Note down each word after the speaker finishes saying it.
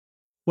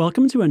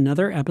Welcome to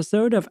another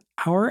episode of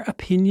Our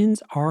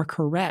Opinions Are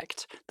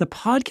Correct, the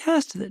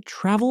podcast that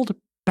traveled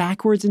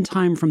backwards in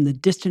time from the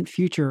distant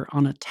future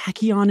on a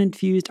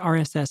tachyon-infused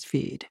RSS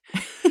feed.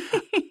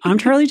 I'm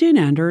Charlie Jane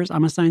Anders.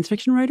 I'm a science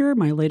fiction writer.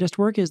 My latest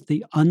work is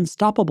the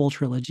Unstoppable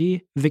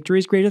trilogy.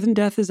 Victory's Greater Than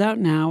Death is out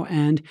now,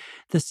 and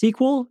the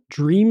sequel,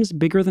 Dreams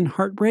Bigger Than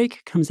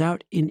Heartbreak, comes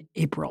out in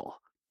April.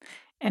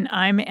 And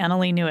I'm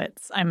Annalee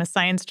Newitz. I'm a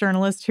science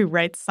journalist who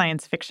writes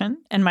science fiction,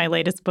 and my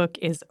latest book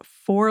is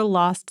Four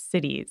Lost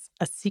Cities,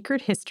 A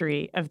Secret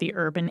History of the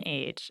Urban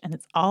Age. And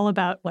it's all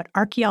about what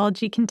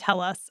archaeology can tell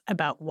us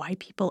about why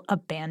people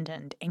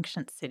abandoned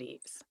ancient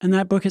cities. And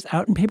that book is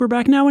out in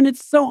paperback now, and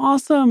it's so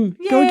awesome.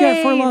 Yay! Go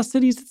get Four Lost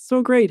Cities. It's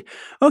so great.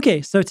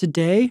 Okay, so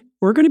today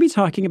we're going to be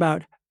talking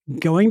about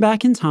going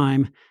back in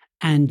time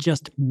and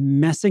just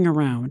messing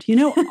around. You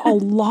know, a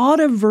lot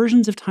of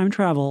versions of time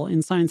travel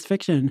in science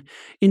fiction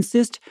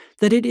insist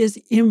that it is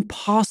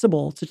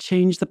impossible to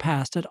change the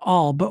past at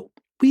all, but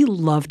we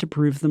love to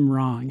prove them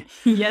wrong.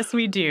 Yes,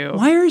 we do.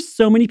 Why are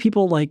so many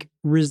people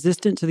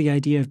resistant to the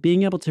idea of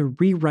being able to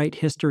rewrite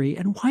history?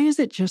 And why is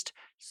it just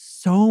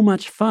so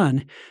much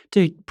fun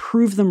to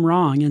prove them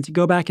wrong and to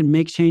go back and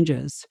make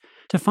changes?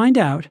 To find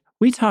out,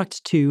 we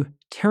talked to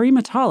Terry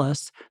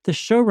Matalas, the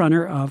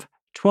showrunner of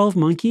 12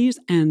 Monkeys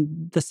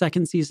and the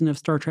second season of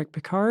Star Trek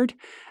Picard,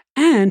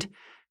 and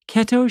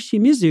Keto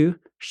Shimizu,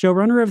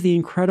 showrunner of the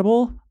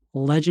incredible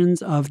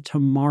Legends of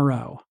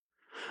Tomorrow.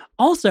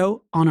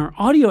 Also, on our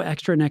audio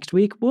extra next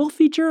week, we'll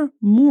feature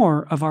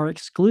more of our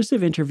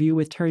exclusive interview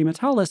with Terry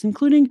Matalas,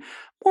 including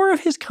more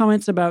of his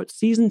comments about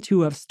Season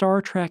 2 of Star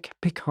Trek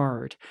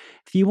Picard.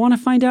 If you want to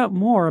find out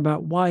more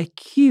about why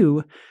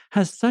Q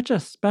has such a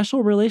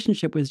special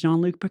relationship with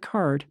Jean-Luc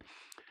Picard,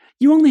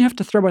 you only have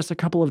to throw us a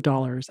couple of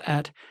dollars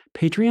at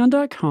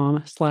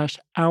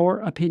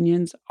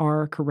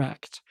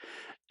patreon.com/ouropinionsarecorrect.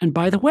 And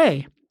by the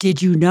way,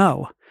 did you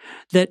know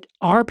that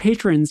our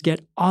patrons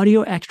get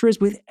audio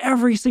extras with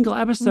every single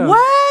episode?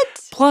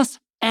 What? Plus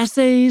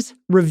essays,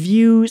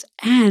 reviews,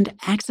 and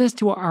access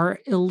to our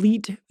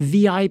elite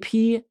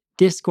VIP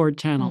Discord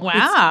channel. Wow.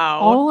 It's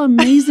all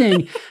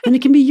amazing. And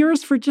it can be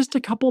yours for just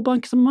a couple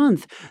bucks a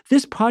month.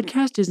 This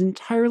podcast is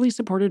entirely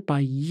supported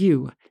by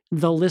you,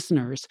 the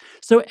listeners.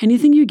 So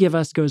anything you give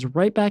us goes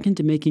right back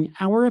into making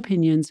our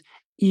opinions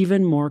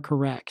even more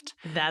correct.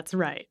 That's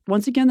right.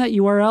 Once again, that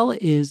URL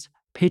is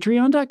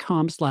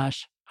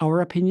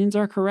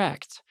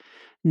patreon.com/ouropinionsarecorrect.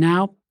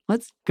 Now,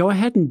 let's go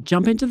ahead and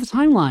jump into the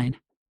timeline.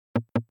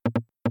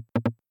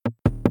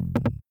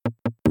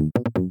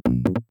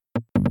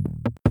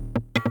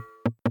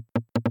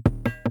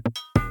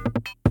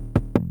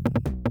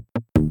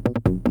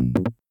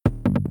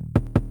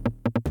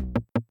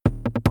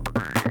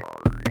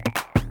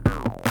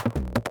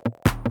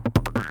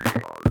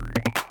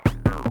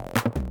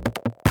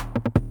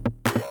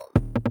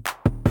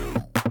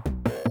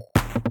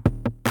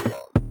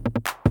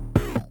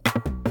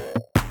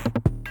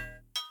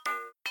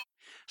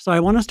 So I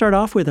want to start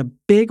off with a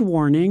big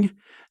warning.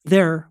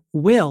 There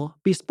will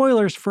be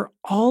spoilers for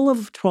all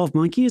of 12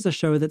 Monkeys, a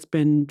show that's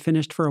been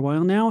finished for a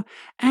while now,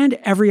 and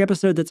every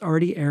episode that's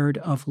already aired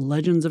of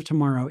Legends of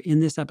Tomorrow in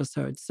this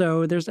episode.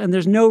 So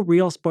there's no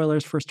real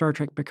spoilers for Star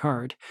Trek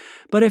Picard.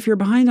 But if you're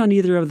behind on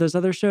either of those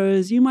other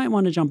shows, you might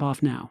want to jump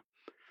off now.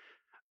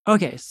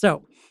 Okay,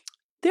 so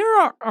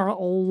there are a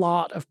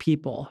lot of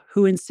people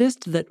who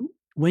insist that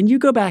when you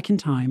go back in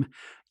time,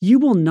 you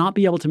will not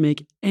be able to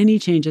make any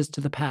changes to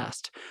the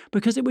past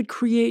because it would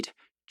create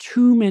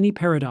too many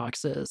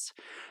paradoxes.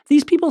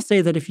 These people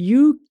say that if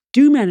you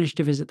do manage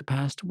to visit the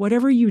past,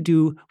 whatever you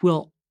do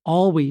will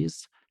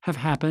always have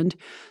happened,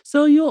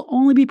 so you'll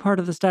only be part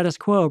of the status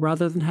quo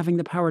rather than having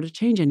the power to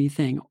change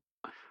anything.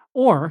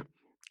 Or,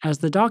 as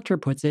the Doctor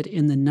puts it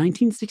in the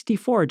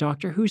 1964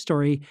 Doctor Who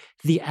story,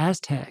 The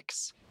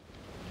Aztecs.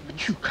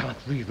 But you can't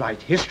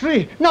rewrite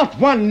history, not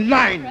one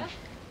line!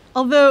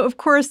 Although, of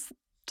course,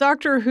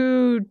 Doctor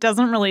Who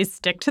doesn't really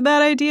stick to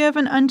that idea of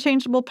an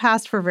unchangeable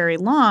past for very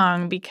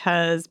long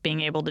because being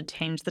able to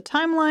change the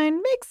timeline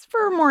makes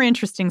for more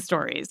interesting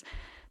stories.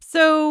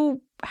 So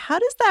how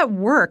does that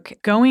work,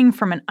 going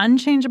from an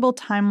unchangeable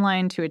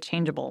timeline to a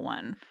changeable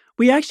one?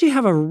 We actually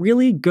have a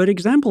really good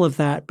example of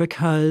that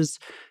because,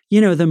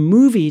 the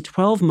movie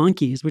 12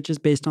 Monkeys, which is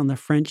based on the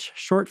French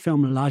short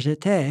film La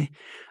Jetée,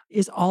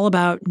 is all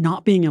about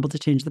not being able to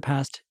change the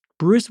past.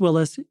 Bruce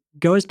Willis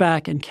goes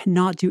back and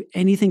cannot do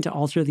anything to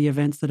alter the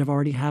events that have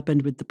already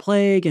happened with the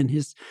plague and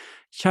his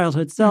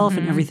childhood self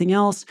and everything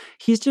else.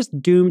 He's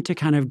just doomed to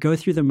kind of go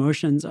through the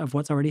motions of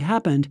what's already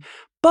happened.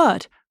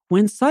 But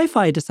when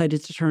Sci-Fi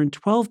decided to turn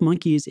 12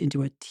 Monkeys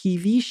into a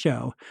TV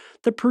show,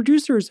 the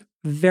producers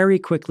very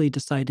quickly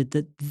decided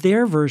that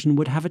their version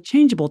would have a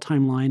changeable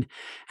timeline,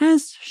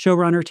 as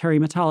showrunner Terry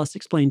Matalas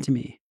explained to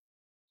me.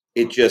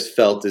 It just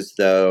felt as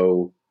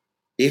though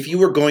if you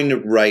were going to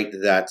write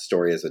that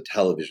story as a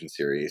television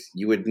series,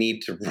 you would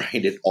need to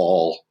write it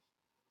all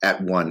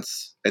at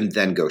once and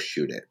then go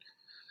shoot it.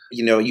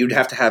 You'd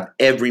have to have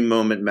every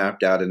moment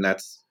mapped out, and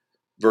that's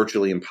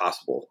virtually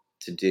impossible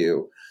to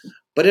do.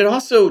 But it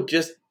also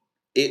just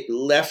it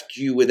left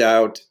you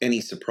without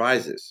any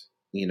surprises,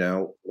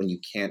 when you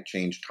can't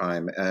change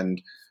time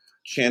and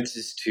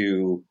chances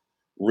to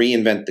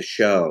reinvent the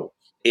show.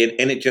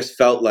 And it just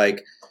felt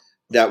like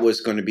that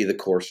was going to be the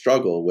core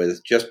struggle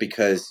with just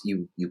because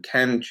you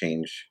can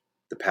change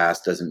the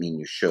past doesn't mean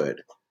you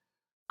should.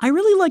 I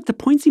really like the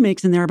points he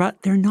makes in there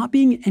about there not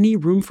being any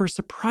room for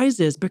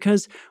surprises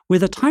because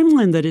with a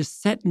timeline that is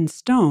set in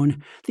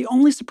stone, the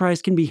only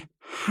surprise can be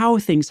how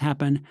things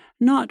happen,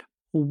 not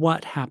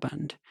what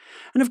happened.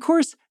 And of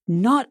course,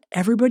 not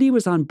everybody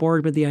was on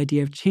board with the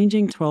idea of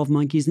changing 12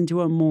 Monkeys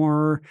into a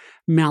more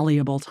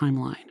malleable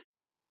timeline.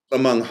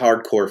 Among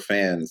hardcore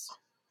fans,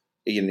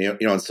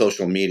 on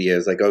social media,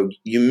 is like, oh,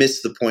 you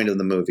missed the point of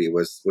the movie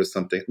was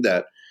something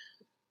that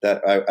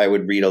I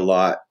would read a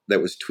lot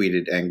that was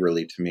tweeted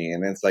angrily to me.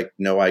 And it's like,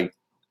 no, I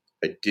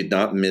did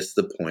not miss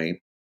the point.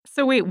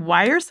 So wait,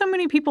 why are so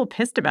many people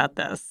pissed about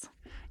this?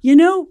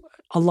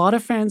 A lot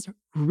of fans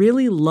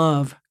really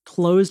love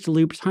closed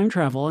loop time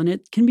travel, and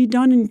it can be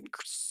done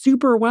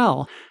super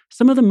well.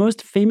 Some of the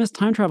most famous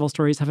time travel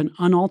stories have an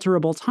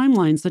unalterable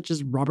timeline, such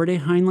as Robert A.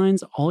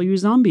 Heinlein's All You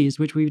Zombies,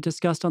 which we've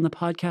discussed on the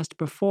podcast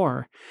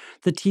before.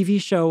 The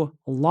TV show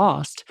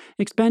Lost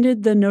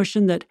expanded the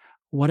notion that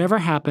whatever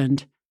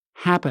happened,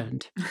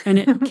 and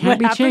it can't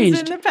be changed. What happens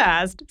in the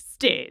past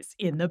stays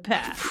in the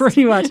past.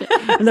 Pretty much.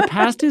 And the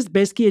past is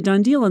basically a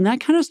done deal. And that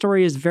kind of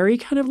story is very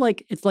kind of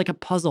like, it's like a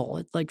puzzle.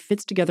 It like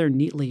fits together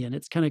neatly and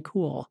it's kind of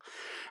cool.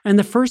 And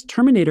the first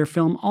Terminator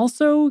film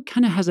also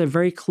kind of has a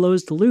very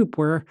closed loop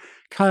where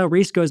Kyle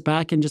Reese goes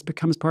back and just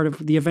becomes part of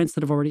the events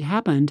that have already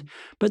happened.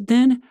 But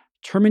then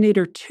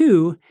Terminator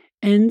 2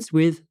 ends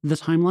with the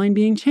timeline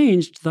being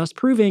changed, thus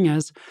proving,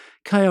 as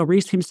Kyle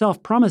Reese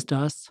himself promised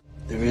us,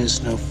 there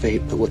is no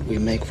fate but what we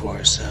make for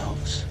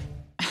ourselves.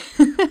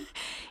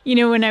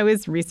 When I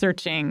was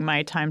researching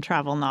my time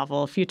travel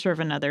novel, Future of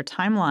Another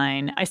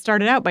Timeline, I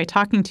started out by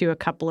talking to a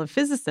couple of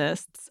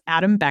physicists,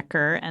 Adam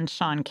Becker and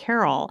Sean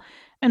Carroll.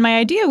 And my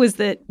idea was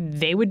that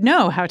they would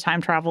know how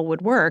time travel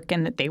would work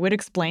and that they would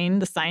explain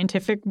the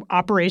scientific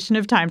operation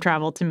of time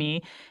travel to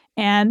me.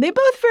 And they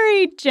both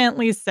very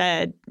gently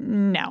said,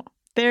 no,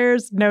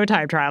 there's no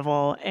time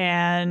travel.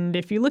 And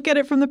if you look at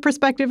it from the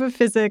perspective of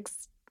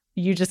physics,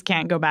 you just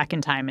can't go back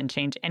in time and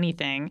change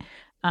anything.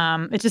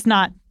 It's just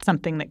not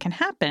something that can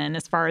happen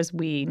as far as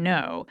we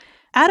know.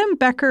 Adam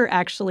Becker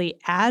actually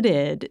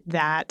added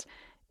that,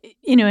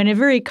 in a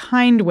very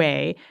kind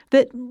way,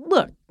 that,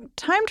 look,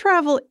 time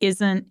travel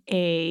isn't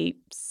a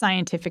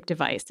scientific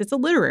device. It's a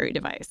literary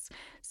device.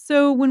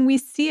 So when we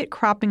see it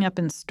cropping up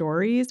in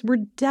stories,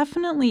 we're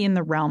definitely in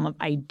the realm of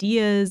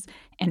ideas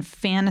and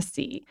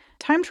fantasy.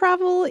 Time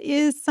travel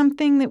is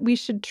something that we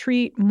should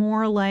treat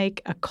more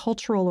like a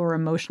cultural or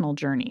emotional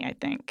journey, I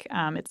think.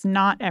 It's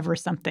not ever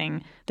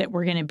something that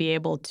we're going to be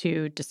able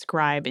to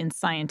describe in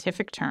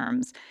scientific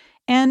terms.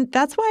 And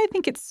that's why I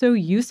think it's so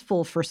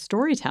useful for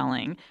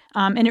storytelling.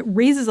 And it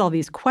raises all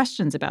these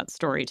questions about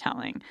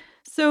storytelling.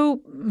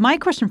 So my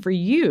question for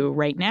you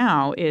right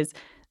now is,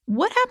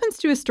 what happens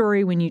to a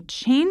story when you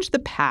change the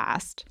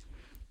past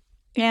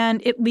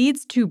and it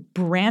leads to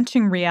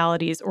branching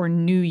realities or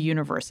new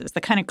universes,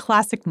 the kind of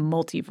classic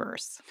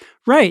multiverse?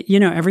 Right.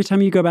 Every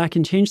time you go back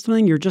and change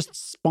something, you're just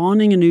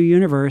spawning a new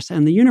universe.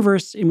 And the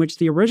universe in which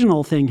the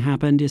original thing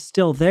happened is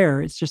still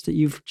there. It's just that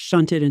you've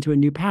shunted into a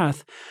new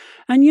path.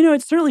 And,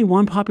 it's certainly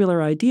one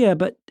popular idea,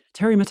 but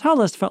Terry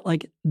Matalas felt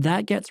like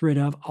that gets rid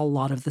of a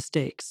lot of the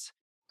stakes.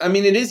 I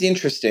mean, it is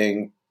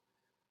interesting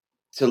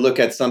to look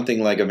at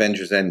something like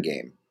Avengers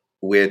Endgame,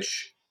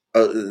 which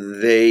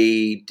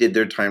they did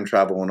their time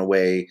travel in a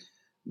way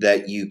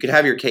that you could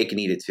have your cake and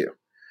eat it too,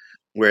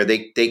 where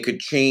they could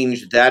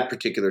change that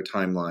particular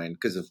timeline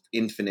because of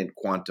infinite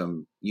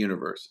quantum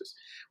universes,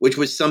 which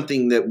was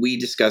something that we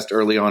discussed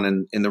early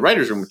on in the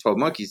writer's room with 12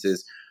 Monkeys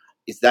is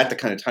that the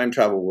kind of time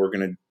travel we're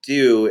going to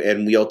do?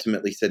 And we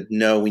ultimately said,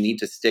 no, we need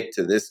to stick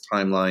to this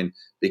timeline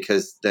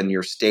because then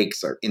your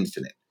stakes are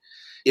infinite.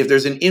 If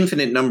there's an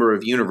infinite number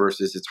of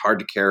universes, it's hard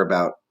to care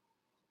about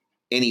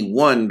any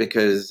one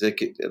because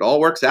it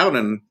all works out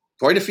in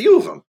quite a few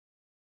of them.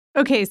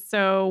 Okay,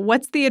 so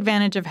what's the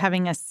advantage of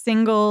having a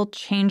single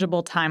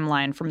changeable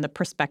timeline from the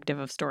perspective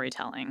of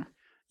storytelling?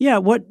 Yeah,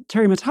 what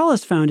Terry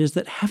Matalas found is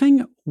that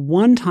having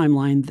one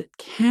timeline that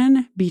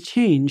can be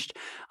changed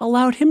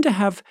allowed him to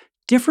have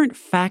different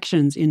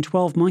factions in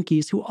 12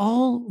 Monkeys who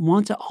all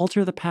want to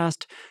alter the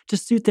past to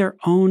suit their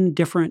own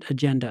different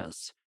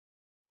agendas.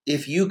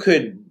 If you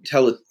could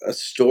tell a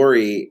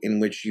story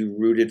in which you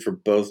rooted for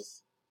both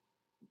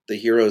the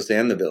heroes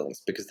and the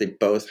villains because they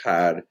both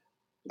had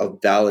a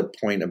valid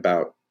point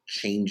about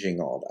changing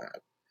all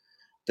that,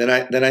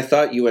 then I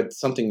thought you had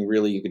something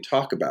really you could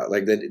talk about,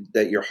 like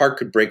that your heart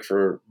could break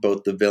for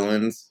both the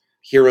villains,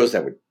 heroes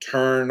that would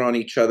turn on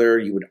each other.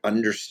 You would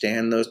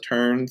understand those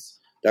turns.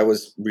 That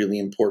was really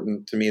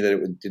important to me, that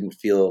it didn't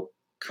feel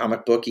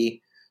comic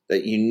booky,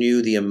 that you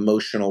knew the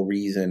emotional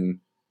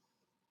reason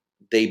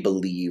they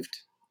believed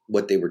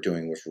what they were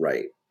doing was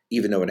right,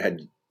 even though it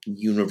had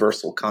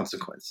universal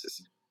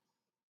consequences.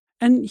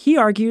 And he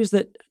argues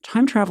that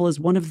time travel is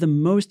one of the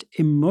most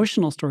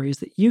emotional stories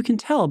that you can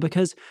tell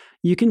because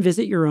you can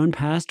visit your own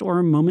past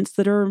or moments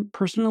that are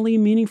personally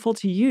meaningful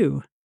to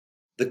you.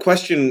 The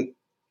question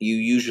you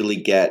usually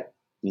get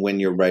when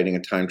you're writing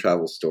a time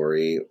travel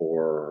story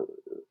or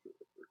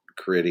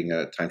creating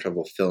a time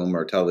travel film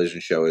or television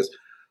show is,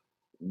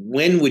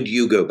 when would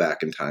you go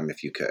back in time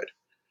if you could?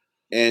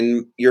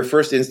 And your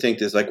first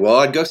instinct is like, well,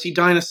 I'd go see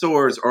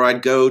dinosaurs, or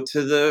I'd go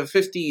to the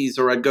 50s,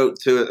 or I'd go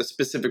to a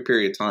specific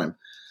period of time.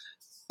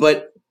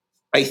 But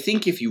I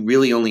think if you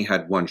really only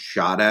had one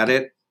shot at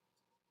it,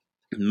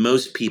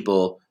 most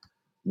people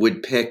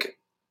would pick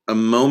a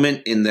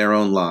moment in their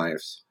own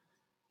lives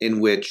in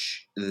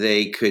which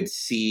they could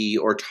see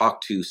or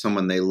talk to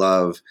someone they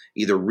love,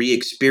 either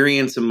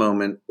re-experience a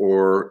moment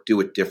or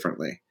do it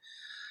differently.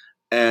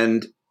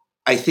 And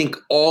I think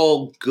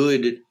all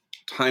good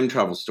time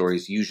travel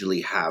stories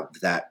usually have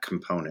that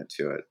component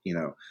to it. You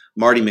know,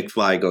 Marty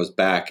McFly goes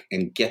back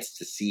and gets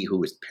to see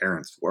who his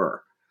parents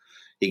were.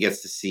 He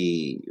gets to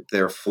see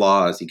their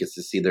flaws. He gets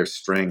to see their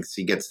strengths.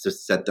 He gets to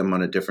set them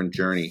on a different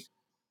journey.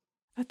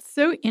 That's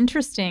so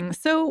interesting.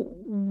 So,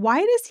 why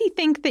does he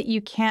think that you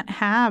can't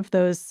have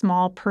those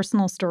small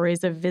personal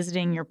stories of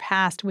visiting your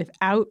past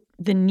without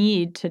the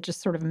need to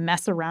just sort of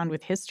mess around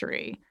with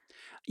history?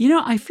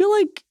 I feel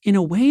like in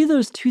a way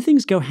those two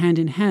things go hand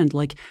in hand.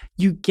 Like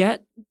you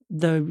get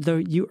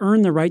you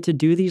earn the right to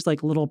do these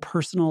like little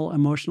personal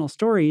emotional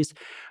stories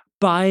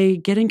by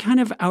getting kind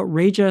of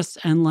outrageous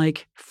and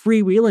like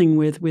freewheeling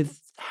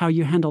with how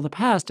you handle the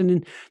past. And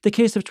in the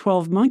case of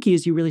 12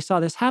 Monkeys, you really saw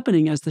this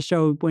happening as the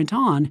show went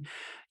on.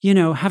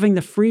 Having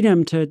the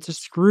freedom to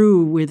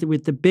screw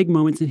with the big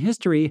moments in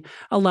history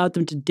allowed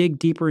them to dig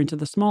deeper into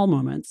the small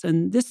moments.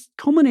 And this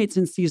culminates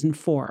in season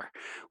 4,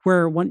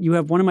 where you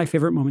have one of my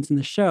favorite moments in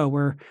the show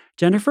where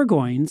Jennifer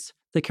Goines,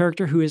 the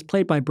character who is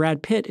played by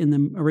Brad Pitt in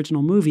the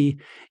original movie,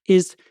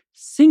 is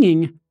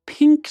singing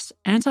Pink's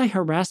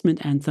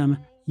anti-harassment anthem,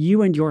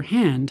 You and Your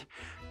Hand,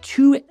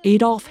 to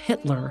Adolf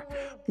Hitler,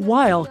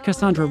 while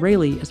Cassandra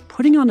Railly is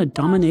putting on a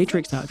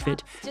dominatrix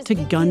outfit to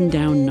gun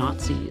down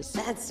Nazis.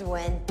 That's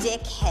when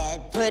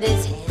Dickhead put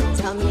his hands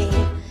on me.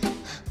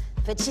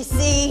 But you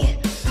see,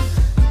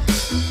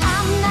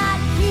 I'm not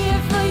here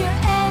for your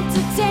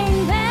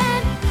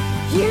entertainment.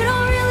 You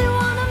don't really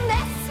want to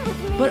mess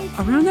with me.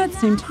 But around that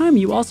same time,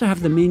 you also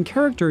have the main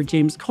character,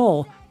 James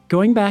Cole,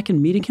 going back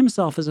and meeting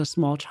himself as a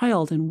small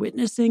child and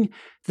witnessing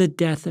the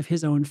death of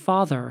his own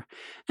father.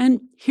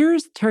 And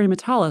here's Terry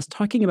Matalas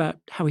talking about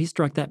how he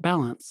struck that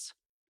balance.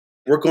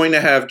 We're going to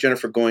have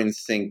Jennifer Goines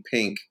sing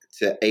Pink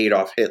to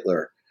Adolf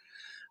Hitler.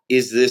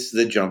 Is this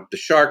the jump the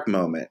shark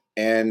moment?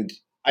 And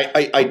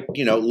I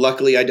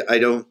luckily I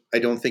don't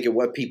think it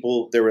was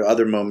people. There were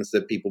other moments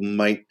that people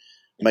might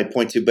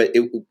point to, but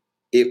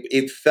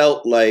it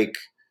felt like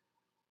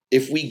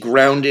if we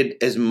grounded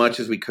as much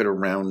as we could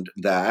around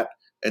that,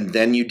 and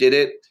then you did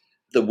it,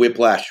 the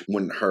whiplash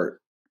wouldn't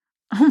hurt.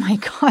 Oh my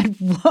God,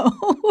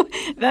 whoa.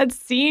 That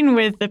scene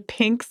with the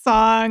Pink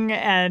song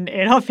and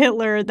Adolf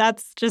Hitler,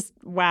 that's just,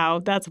 wow,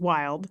 that's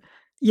wild.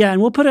 Yeah,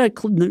 and we'll put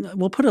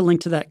a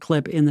link to that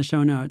clip in the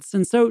show notes.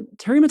 And so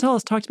Terry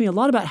Matalas talked to me a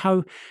lot about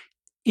how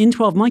in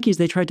 12 Monkeys,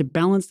 they tried to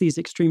balance these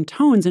extreme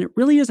tones, and it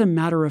really is a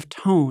matter of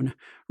tone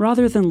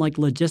rather than like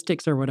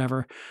logistics or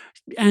whatever.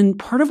 And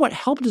part of what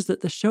helped is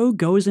that the show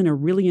goes in a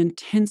really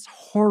intense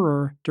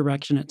horror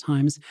direction at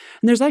times.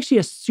 And there's actually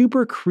a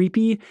super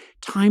creepy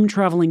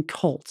time-traveling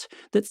cult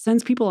that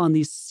sends people on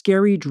these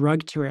scary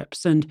drug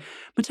trips. And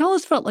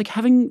Matalas felt like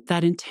having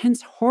that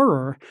intense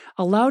horror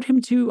allowed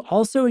him to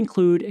also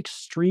include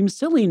extreme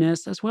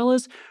silliness as well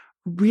as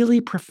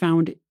really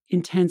profound,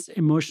 intense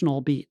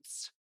emotional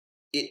beats.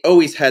 It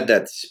always had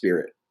that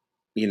spirit,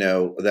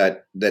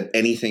 that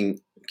anything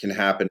can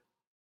happen.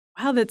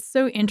 Wow, that's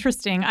so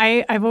interesting.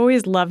 I've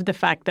always loved the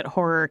fact that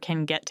horror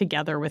can get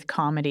together with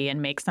comedy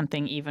and make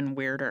something even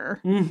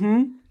weirder.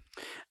 Mm-hmm.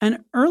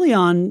 And early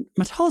on,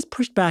 Matalas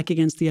pushed back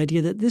against the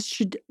idea that this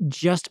should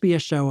just be a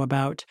show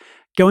about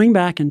going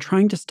back and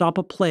trying to stop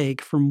a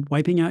plague from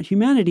wiping out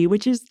humanity,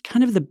 which is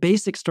kind of the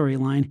basic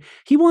storyline.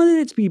 He wanted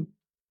it to be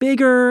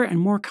bigger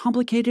and more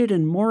complicated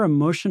and more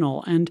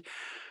emotional. And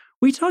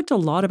we talked a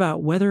lot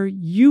about whether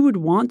you would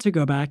want to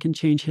go back and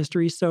change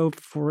history. So,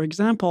 for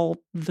example,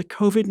 the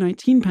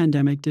COVID-19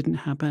 pandemic didn't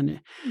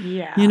happen.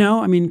 Yeah.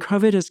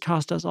 COVID has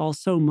cost us all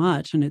so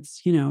much, and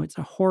it's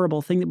a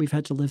horrible thing that we've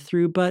had to live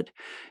through. But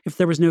if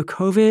there was no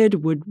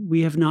COVID, would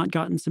we have not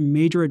gotten some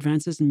major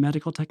advances in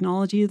medical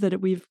technology that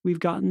we've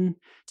gotten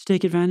to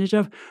take advantage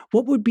of?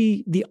 What would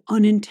be the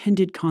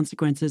unintended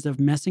consequences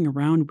of messing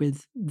around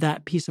with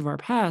that piece of our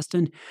past?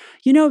 And,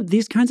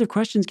 these kinds of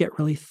questions get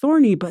really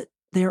thorny, but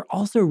they're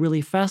also really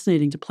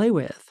fascinating to play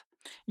with.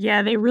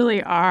 Yeah, they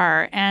really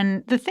are.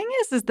 And the thing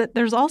is that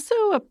there's also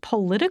a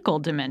political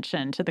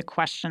dimension to the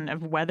question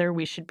of whether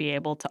we should be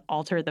able to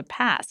alter the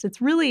past. It's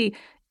really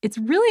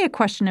a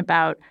question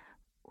about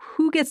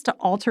who gets to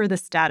alter the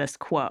status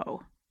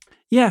quo.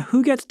 Yeah,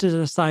 who gets to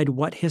decide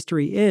what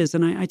history is?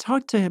 And I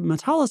talked to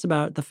Matalas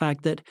about the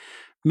fact that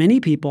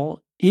many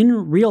people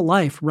in real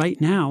life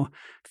right now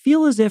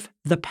feel as if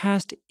the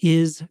past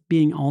is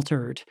being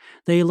altered.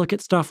 They look at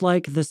stuff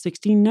like the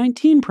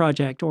 1619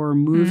 Project or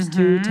moves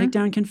to take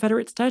down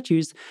Confederate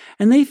statues,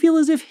 and they feel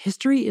as if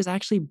history is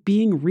actually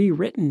being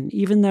rewritten,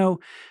 even though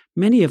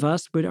many of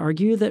us would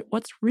argue that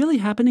what's really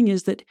happening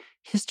is that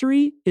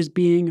history is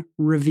being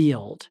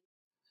revealed.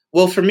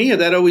 Well, for me,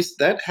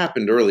 that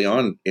happened early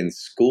on in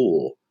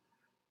school,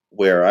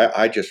 where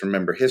I just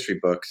remember history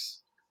books.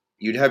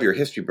 You'd have your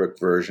history book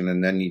version,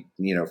 and then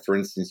for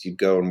instance, you'd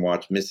go and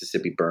watch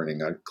Mississippi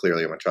Burning.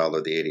 Clearly, I'm a child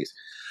of the '80s,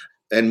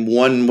 and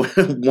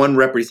one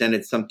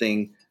represented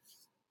something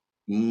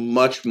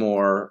much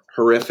more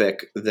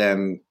horrific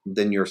than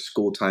your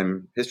school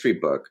time history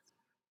book.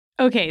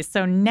 Okay,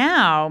 so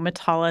now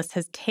Matalas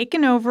has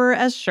taken over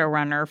as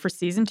showrunner for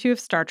season 2 of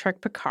Star Trek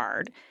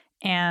Picard.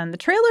 And the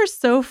trailers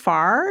so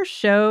far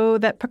show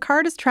that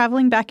Picard is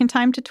traveling back in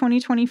time to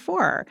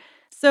 2024.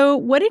 So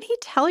what did he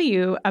tell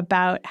you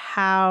about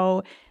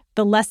how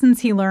the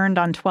lessons he learned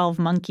on 12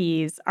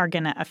 Monkeys are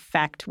going to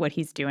affect what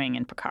he's doing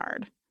in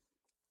Picard?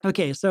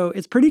 Okay, so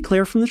it's pretty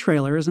clear from the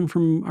trailers and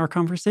from our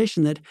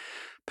conversation that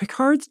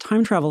Picard's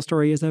time travel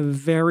story is a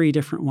very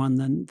different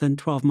one than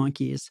 12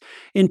 Monkeys.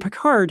 In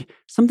Picard,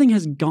 something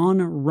has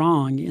gone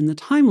wrong in the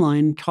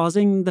timeline,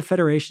 causing the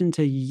Federation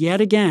to yet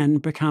again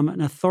become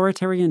an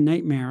authoritarian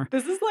nightmare.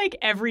 This is like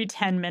every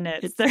 10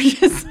 minutes. They're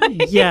just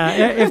like, yeah,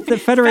 if the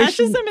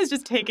Federation... Fascism is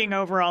just taking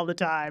over all the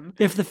time.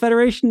 If the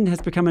Federation has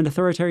become an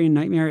authoritarian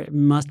nightmare, it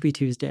must be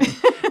Tuesday.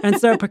 And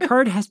so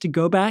Picard has to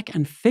go back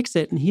and fix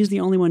it, and he's the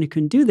only one who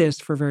can do this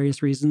for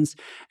various reasons.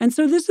 And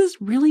so this is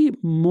really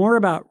more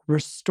about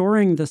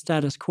restoring the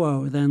status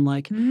quo than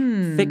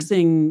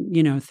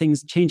fixing,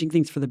 things, changing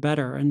things for the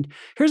better. And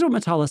here's what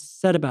Matalas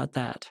said about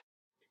that.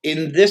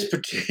 In this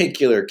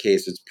particular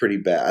case, it's pretty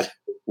bad,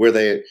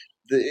 where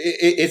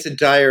it's a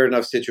dire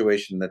enough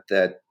situation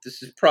that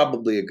this is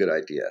probably a good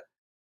idea.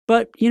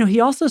 But, he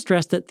also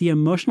stressed that the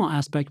emotional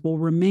aspect will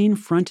remain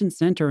front and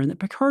center and that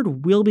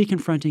Picard will be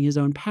confronting his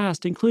own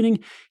past, including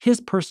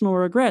his personal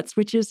regrets,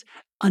 which is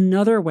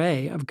another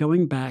way of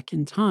going back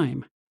in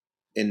time.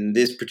 In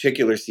this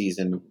particular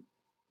season,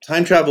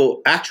 time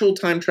travel, actual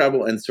time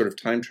travel, and sort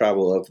of time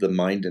travel of the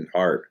mind and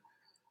heart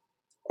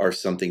are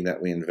something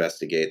that we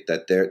investigate,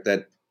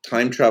 that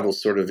time travel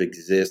sort of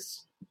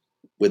exists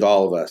with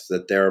all of us,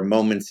 that there are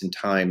moments in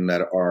time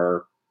that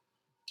are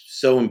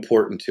so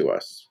important to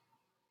us,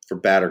 for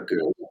bad or good,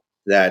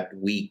 that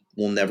we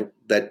will never,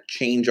 that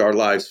change our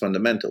lives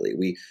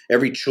fundamentally.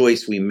 Every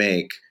choice we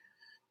make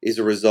is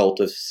a result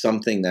of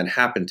something that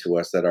happened to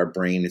us that our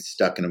brain is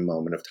stuck in a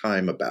moment of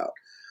time about,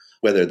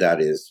 whether that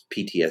is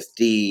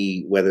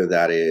PTSD, whether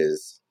that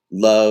is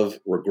love,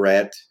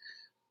 regret.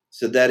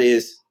 So that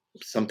is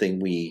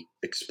something we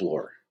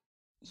explore.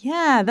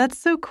 Yeah, that's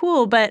so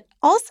cool. But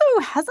also,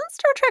 hasn't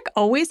Star Trek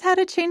always had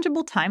a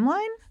changeable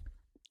timeline?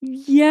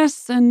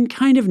 Yes and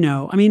kind of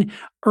no. I mean,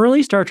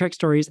 early Star Trek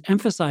stories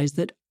emphasize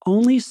that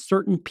only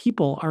certain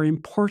people are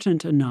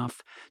important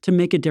enough to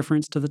make a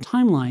difference to the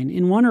timeline.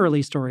 In one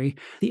early story,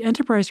 the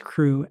Enterprise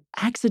crew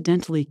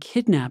accidentally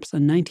kidnaps a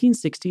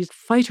 1960s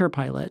fighter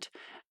pilot.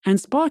 And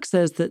Spock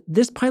says that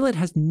this pilot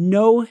has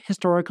no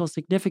historical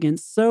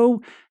significance, so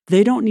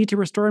they don't need to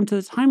restore him to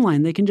the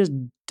timeline. They can just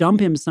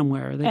dump him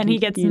somewhere. He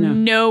gets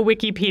no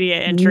Wikipedia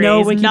entry. No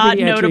He's Wikipedia not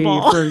entry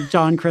notable for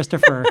John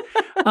Christopher.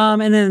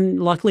 And then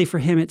luckily for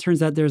him, it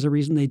turns out there's a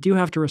reason they do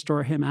have to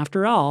restore him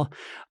after all.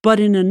 But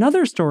in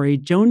another story,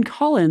 Joan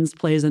Collins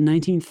plays a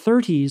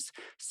 1930s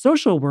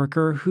social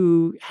worker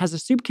who has a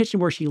soup kitchen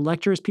where she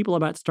lectures people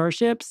about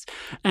starships.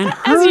 And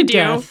her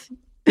death...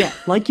 Yeah,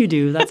 like you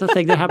do. That's a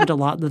thing that happened a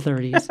lot in the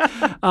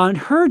 30s. And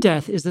her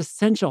death is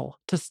essential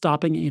to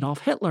stopping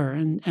Adolf Hitler,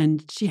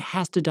 and she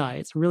has to die.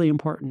 It's really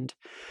important.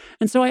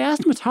 And so I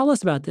asked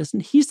Matalas about this,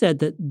 and he said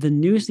that the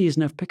new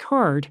season of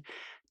Picard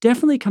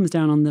definitely comes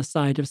down on the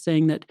side of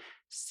saying that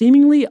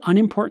seemingly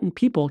unimportant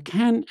people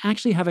can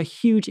actually have a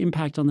huge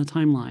impact on the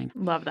timeline.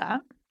 Love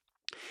that.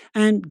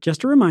 And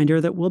just a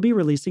reminder that we'll be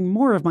releasing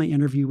more of my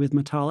interview with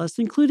Matalas,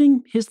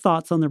 including his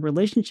thoughts on the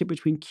relationship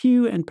between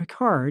Q and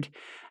Picard,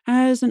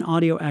 as an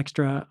audio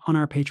extra on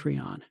our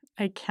Patreon.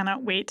 I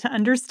cannot wait to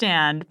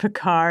understand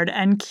Picard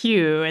and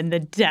Q and the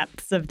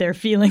depths of their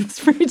feelings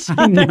for each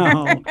other. I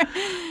know.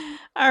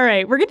 All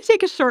right, we're going to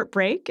take a short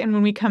break, and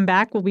when we come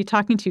back, we'll be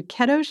talking to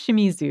Keto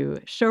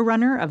Shimizu,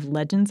 showrunner of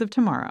Legends of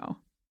Tomorrow.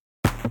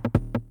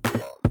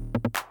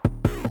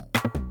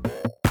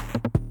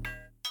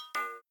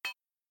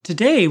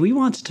 Today, we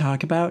want to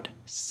talk about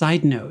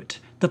Side Note,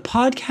 the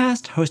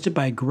podcast hosted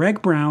by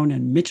Greg Brown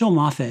and Mitchell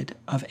Moffat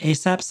of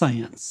ASAP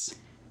Science.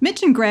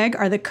 Mitch and Greg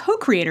are the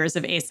co-creators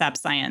of ASAP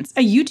Science,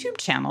 a YouTube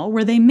channel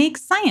where they make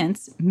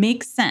science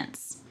make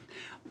sense.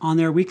 On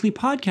their weekly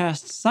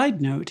podcast, Side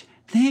Note,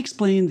 they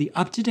explain the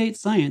up-to-date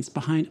science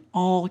behind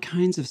all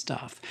kinds of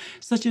stuff,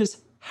 such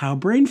as how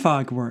brain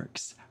fog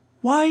works,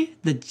 why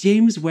the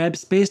James Webb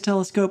Space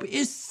Telescope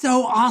is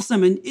so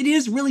awesome, and it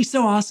is really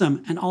so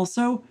awesome, and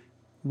also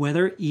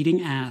whether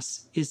eating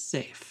ass is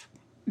safe.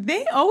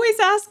 They always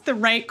ask the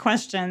right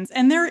questions,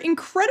 and they're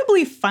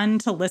incredibly fun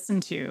to listen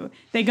to.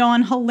 They go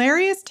on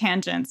hilarious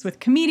tangents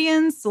with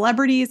comedians,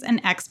 celebrities, and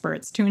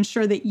experts to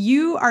ensure that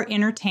you are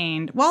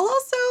entertained while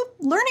also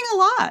learning a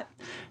lot.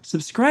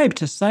 Subscribe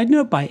to Side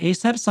Note by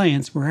ASAP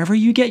Science wherever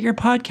you get your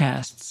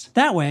podcasts.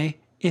 That way,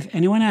 if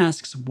anyone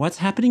asks what's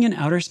happening in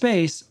outer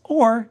space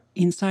or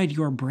inside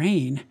your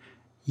brain,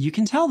 you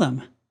can tell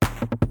them.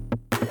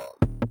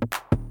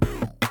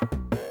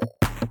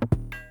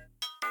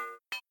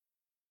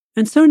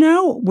 And so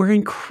now we're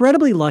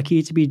incredibly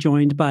lucky to be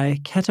joined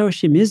by Keto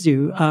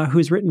Shimizu,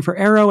 who's written for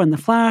Arrow and The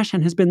Flash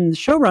and has been the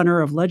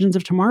showrunner of Legends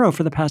of Tomorrow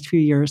for the past few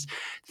years.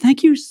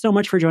 Thank you so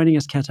much for joining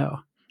us,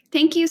 Keto.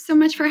 Thank you so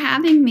much for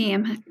having me.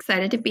 I'm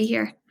excited to be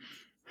here.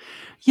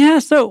 Yeah,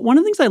 so one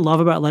of the things I love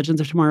about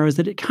Legends of Tomorrow is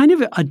that it kind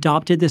of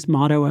adopted this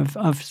motto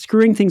of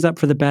screwing things up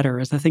for the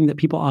better as a thing that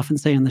people often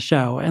say in the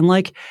show. And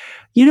like,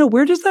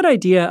 where does that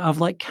idea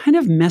of like kind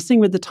of messing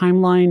with the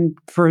timeline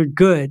for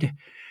good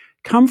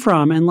come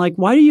from? And like,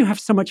 why do you have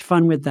so much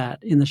fun with that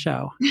in the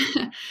show?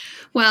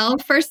 Well,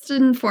 first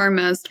and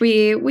foremost,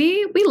 we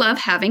love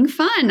having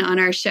fun on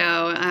our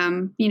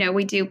show.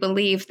 We do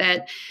believe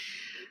that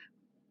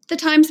the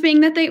times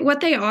being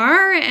what they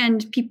are,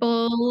 and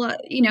people,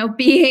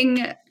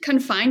 being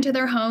confined to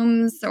their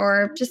homes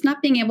or just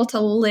not being able to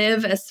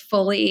live as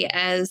fully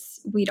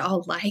as we'd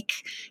all like.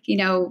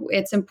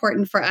 It's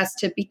important for us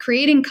to be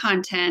creating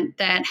content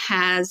that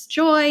has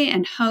joy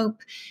and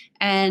hope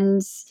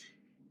and,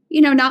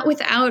 not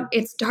without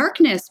its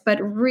darkness, but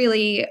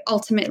really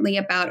ultimately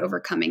about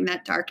overcoming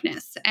that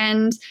darkness.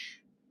 And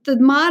the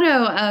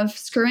motto of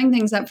screwing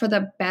things up for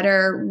the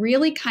better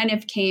really kind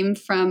of came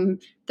from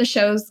the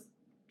show's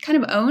kind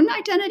of own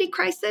identity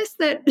crisis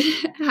that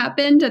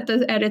happened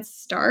at its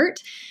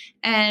start.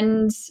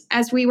 And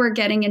as we were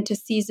getting into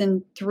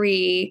season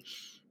 3,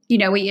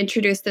 we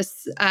introduced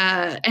this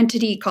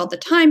entity called the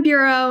Time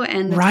Bureau,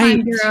 and the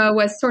Time Bureau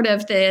was sort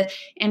of the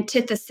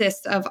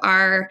antithesis of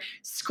our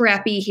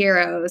scrappy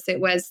heroes.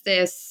 It was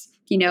this,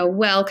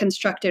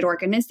 well-constructed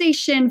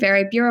organization,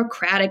 very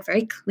bureaucratic,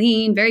 very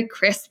clean, very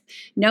crisp,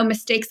 no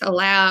mistakes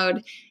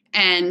allowed.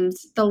 And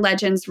the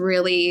Legends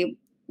really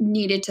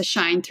needed to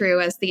shine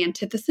through as the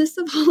antithesis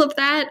of all of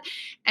that.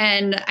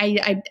 And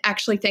I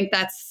actually think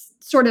that's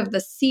sort of the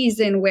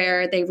season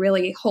where they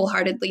really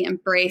wholeheartedly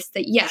embrace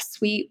that, yes,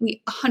 we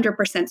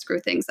 100% screw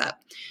things up.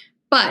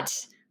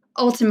 But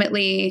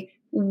ultimately,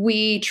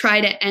 we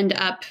try to end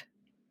up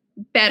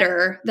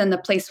better than the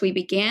place we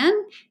began,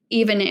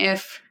 even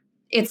if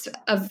it's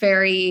a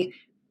very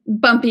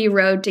bumpy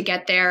road to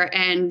get there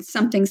and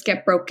some things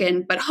get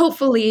broken. But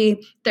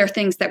hopefully, they're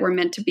things that were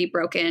meant to be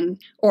broken,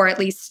 or at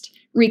least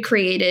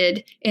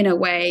recreated in a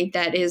way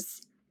that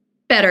is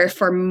better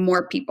for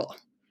more people.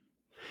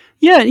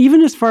 Yeah,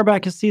 even as far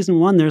back as season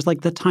 1, there's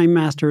like the Time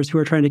Masters who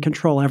are trying to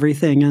control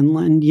everything. And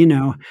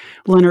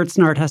Leonard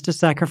Snart has to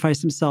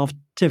sacrifice himself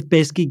to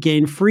basically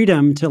gain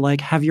freedom to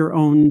like have your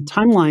own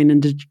timeline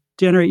and to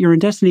generate your own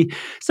destiny.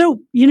 So,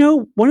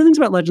 one of the things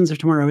about Legends of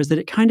Tomorrow is that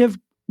it kind of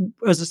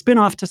was a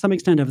spin-off to some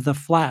extent of The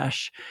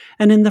Flash.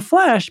 And in The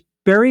Flash,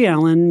 Barry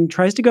Allen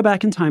tries to go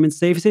back in time and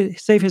save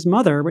his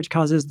mother, which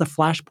causes the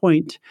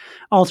Flashpoint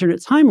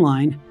alternate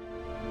timeline.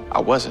 I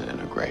wasn't in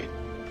a great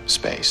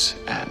space,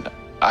 and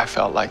I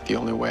felt like the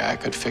only way I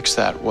could fix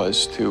that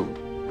was to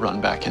run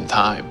back in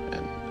time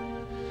and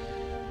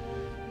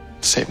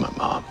save my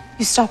mom.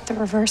 You stopped the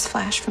Reverse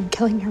Flash from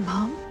killing your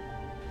mom?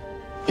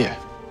 Yeah.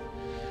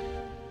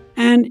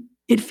 And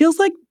it feels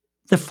like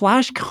the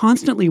Flash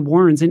constantly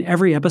warns in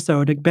every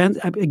episode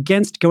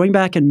against going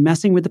back and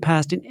messing with the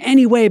past in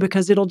any way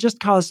because it'll just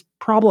cause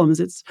problems.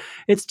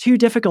 It's too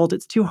difficult.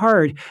 It's too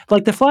hard.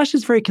 Like the Flash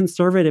is very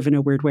conservative in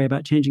a weird way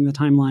about changing the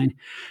timeline.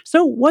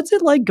 So what's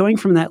it like going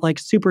from that like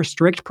super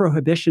strict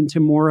prohibition to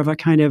more of a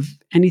kind of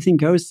anything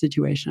goes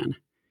situation?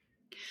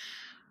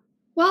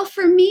 Well,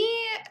 for me,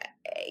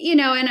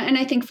 and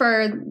I think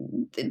for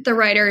the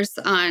writers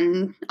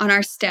on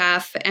our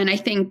staff, and I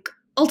think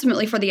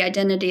ultimately for the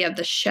identity of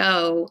the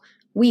show,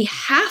 we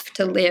have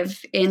to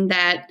live in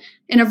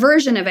a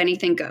version of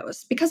anything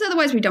goes, because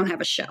otherwise we don't have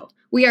a show.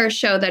 We are a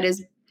show that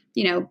is,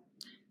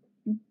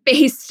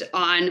 based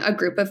on a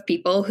group of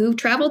people who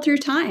travel through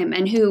time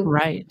and who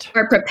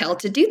are propelled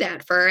to do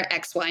that for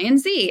X, Y, and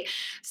Z.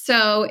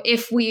 So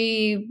if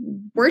we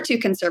were too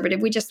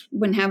conservative, we just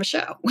wouldn't have a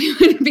show. We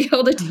wouldn't be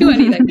able to do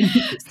anything.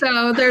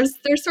 So there's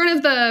sort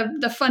of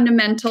the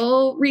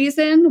fundamental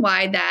reason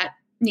why that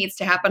needs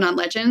to happen on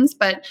Legends.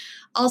 But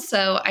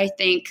also, I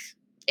think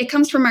it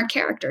comes from our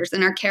characters,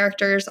 and our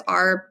characters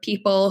are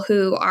people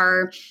who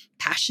are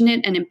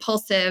passionate and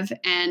impulsive,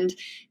 and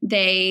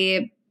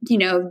they,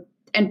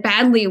 and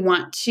badly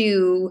want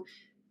to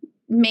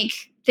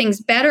make things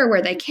better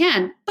where they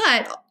can.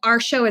 But our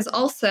show is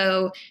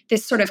also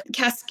this sort of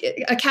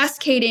a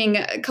cascading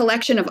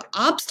collection of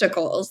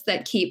obstacles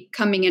that keep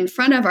coming in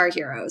front of our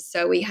heroes.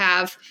 So we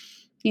have,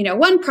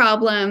 one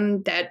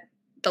problem that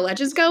the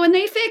Legends go and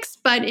they fix,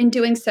 but in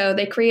doing so,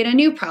 they create a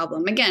new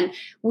problem. Again,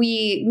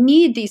 we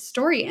need these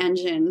story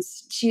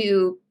engines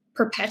to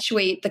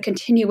perpetuate the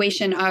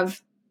continuation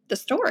of the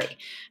story.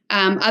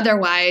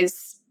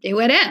 Otherwise, it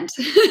would end.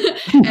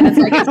 And it's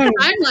like, if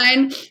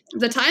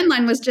the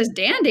timeline was just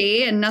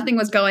dandy and nothing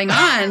was going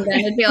on, then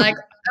it'd be like,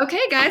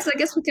 okay, guys, I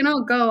guess we can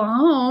all go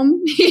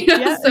home.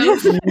 So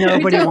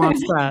nobody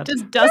wants that.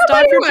 Just dust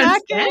off your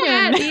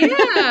jacket.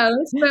 Yeah.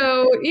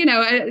 So,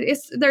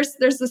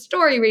 there's the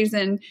story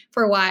reason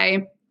for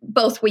why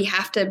both we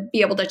have to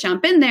be able to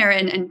jump in there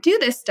and do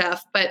this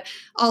stuff, but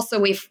also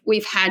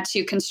we've had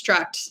to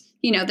construct,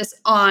 this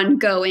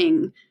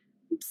ongoing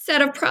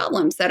set of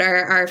problems that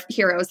our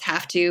heroes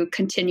have to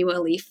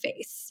continually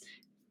face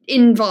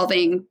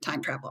involving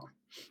time travel.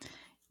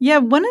 Yeah,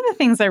 one of the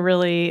things I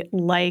really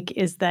like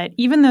is that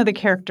even though the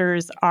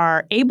characters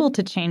are able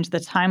to change the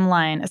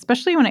timeline,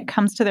 especially when it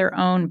comes to their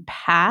own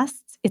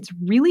pasts, it's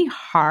really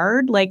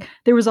hard. Like,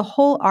 there was a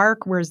whole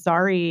arc where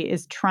Zari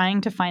is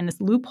trying to find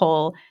this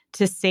loophole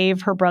to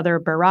save her brother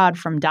Barad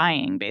from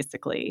dying,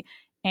 basically.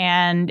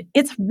 And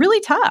it's really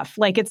tough.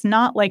 Like, it's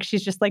not like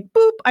she's just like,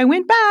 boop, I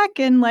went back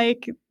and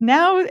like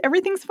now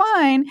everything's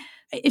fine.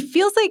 It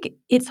feels like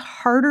it's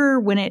harder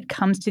when it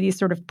comes to these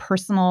sort of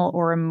personal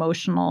or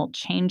emotional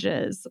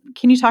changes.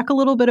 Can you talk a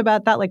little bit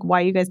about that? Like,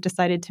 why you guys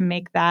decided to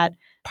make that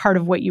part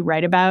of what you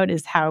write about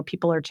is how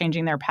people are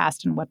changing their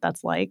past and what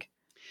that's like?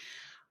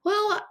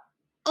 Well,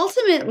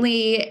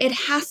 ultimately, it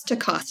has to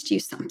cost you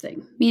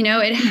something.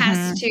 It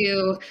has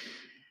to...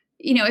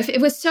 if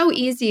it was so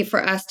easy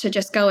for us to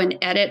just go and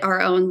edit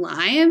our own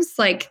lives,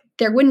 like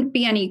there wouldn't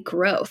be any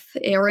growth.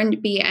 There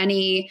wouldn't be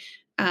any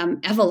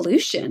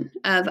evolution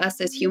of us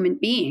as human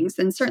beings,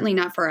 and certainly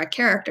not for our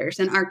characters.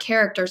 And our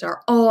characters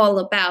are all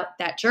about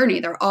that journey.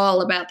 They're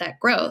all about that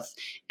growth.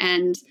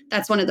 And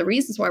that's one of the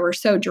reasons why we're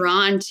so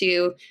drawn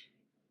to,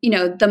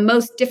 the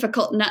most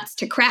difficult nuts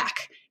to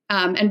crack.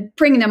 And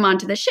bring them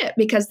onto the ship,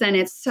 because then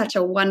it's such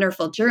a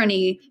wonderful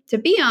journey to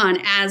be on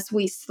as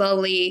we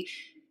slowly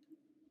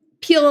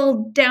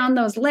peel down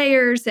those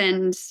layers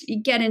and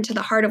get into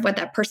the heart of what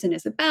that person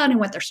is about and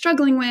what they're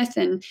struggling with,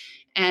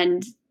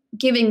 and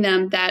giving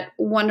them that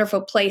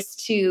wonderful place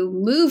to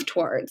move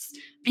towards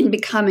and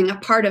becoming a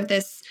part of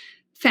this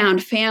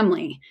found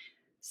family.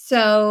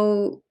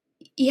 So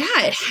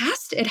yeah, it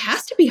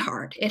has to be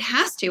hard. It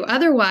has to.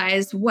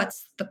 Otherwise,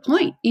 what's the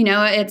point?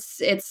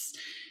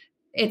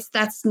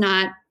 That's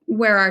not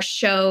where our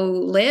show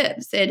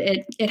lives.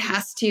 It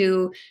has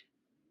to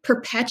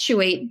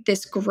perpetuate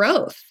this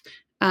growth.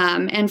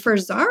 And for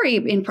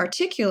Zari in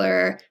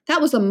particular,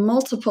 that was a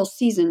multiple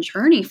season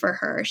journey for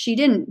her. She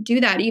didn't do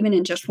that even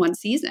in just one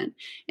season.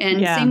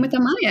 And same with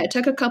Amaya. It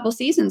took a couple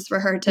seasons for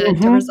her to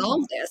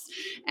resolve this.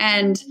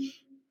 And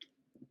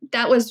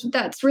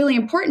that's really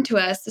important to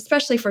us,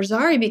 especially for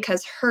Zari,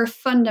 because her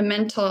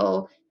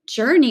fundamental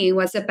journey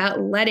was about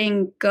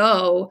letting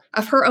go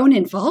of her own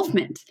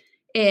involvement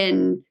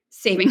in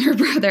saving her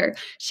brother.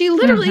 She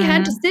literally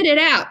had to sit it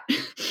out,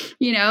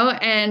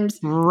 and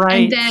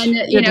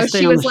then,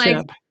 she was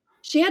like,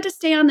 she had to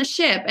stay on the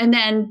ship. And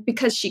then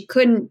because she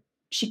couldn't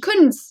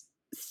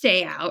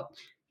stay out,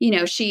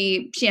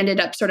 she ended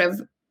up sort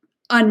of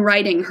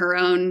unwriting her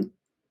own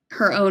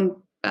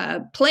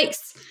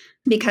place,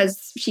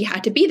 because she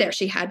had to be there.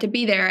 She had to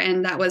be there.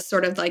 And that was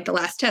sort of like the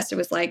last test. It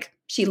was like,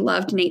 she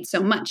loved Nate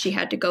so much. She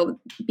had to go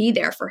be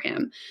there for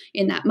him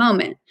in that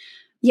moment.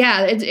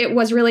 Yeah, it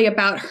was really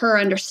about her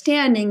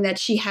understanding that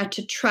she had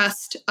to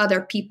trust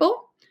other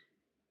people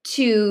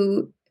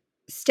to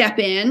step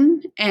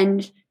in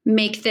and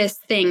make this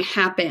thing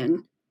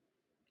happen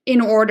in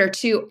order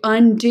to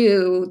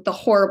undo the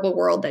horrible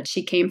world that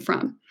she came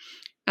from,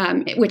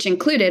 which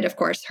included, of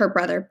course, her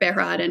brother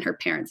Behrad and her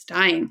parents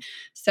dying.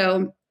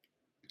 So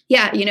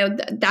yeah,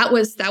 that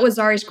was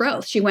Zari's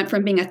growth. She went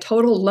from being a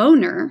total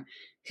loner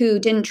who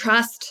didn't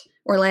trust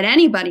or let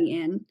anybody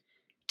in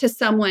to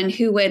someone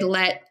who would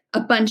let a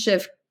bunch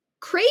of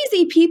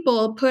crazy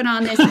people put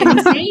on this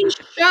insane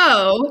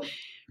show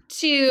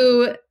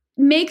to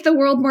make the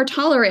world more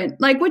tolerant,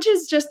 which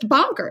is just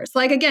bonkers.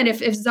 Like, again, if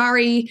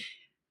Zari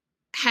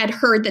had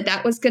heard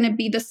that was going to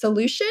be the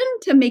solution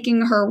to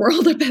making her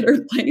world a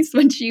better place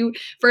when she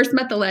first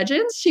met the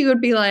Legends, she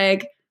would be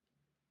like,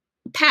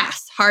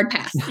 hard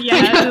pass.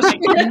 Yeah,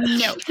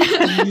 no.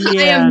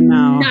 I am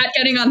not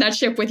getting on that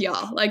ship with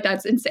y'all. Like,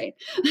 that's insane.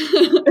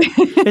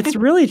 It's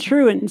really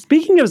true. And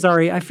speaking of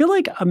Zari, I feel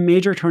like a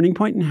major turning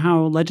point in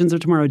how Legends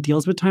of Tomorrow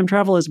deals with time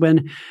travel is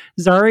when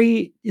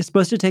Zari is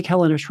supposed to take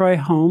Helena Troy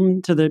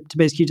home to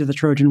the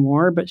Trojan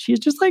War, but she's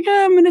just like,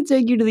 I'm going to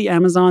take you to the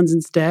Amazons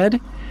instead.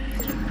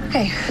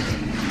 Okay.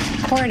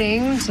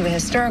 According to the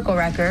historical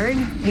record,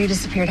 you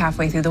disappeared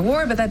halfway through the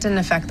war, but that didn't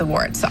affect the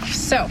war itself.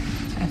 So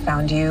I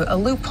found you a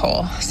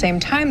loophole. Same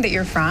time that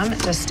you're from,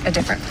 just a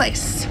different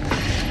place.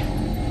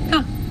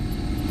 Oh,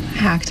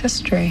 hacked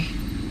history.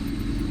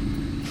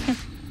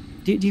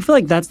 Do you feel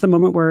like that's the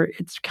moment where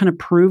it's kind of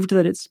proved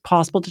that it's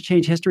possible to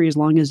change history as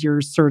long as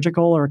you're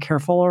surgical or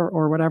careful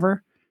or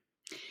whatever?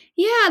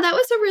 Yeah, that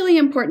was a really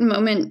important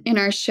moment in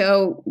our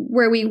show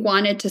where we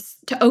wanted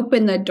to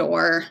open the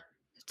door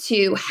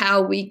to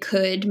how we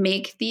could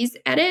make these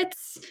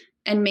edits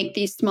make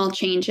these small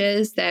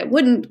changes that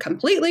wouldn't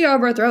completely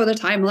overthrow the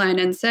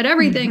timeline and set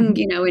everything,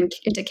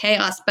 into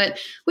chaos, but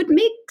would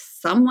make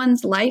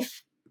someone's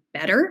life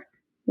better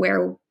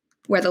where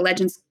the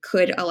Legends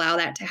could allow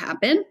that to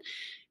happen.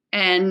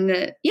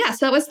 And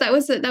so that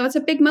was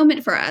a big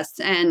moment for us,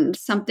 and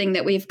something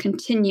that we've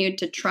continued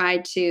to try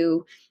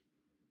to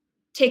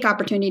take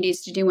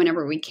opportunities to do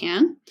whenever we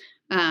can.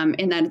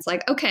 And then it's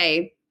like,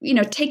 okay,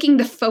 taking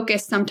the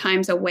focus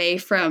sometimes away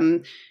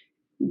from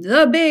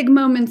the big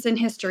moments in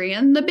history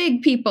and the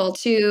big people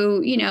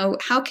to,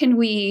 how can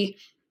we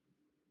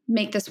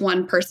make this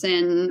one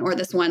person or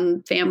this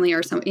one family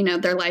or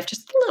their life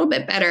just a little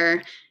bit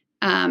better,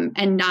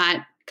 and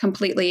not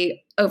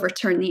completely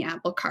overturn the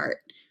apple cart.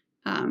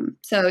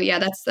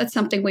 That's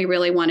something we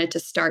really wanted to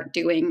start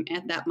doing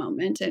at that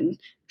moment and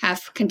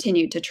have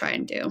continued to try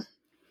and do.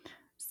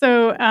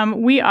 So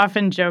we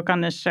often joke on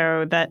this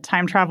show that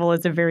time travel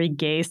is a very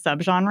gay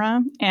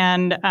subgenre.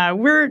 And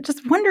we're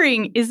just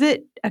wondering, is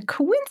it a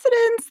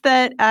coincidence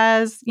that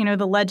as,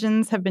 the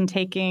Legends have been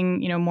taking,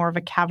 more of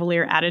a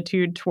cavalier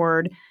attitude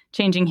toward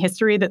changing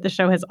history, that the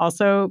show has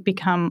also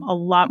become a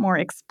lot more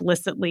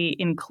explicitly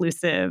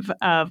inclusive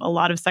of a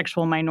lot of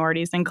sexual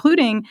minorities,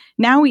 including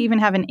now we even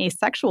have an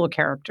asexual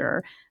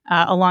character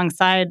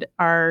alongside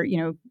our,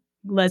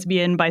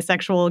 lesbian,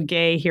 bisexual,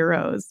 gay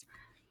heroes.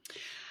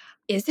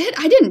 Is it?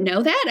 I didn't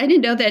know that. I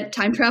didn't know that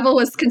time travel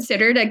was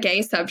considered a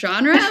gay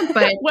subgenre,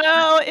 but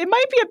well, it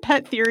might be a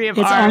pet theory of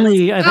it's ours.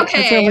 Only,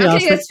 okay,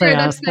 that's fair.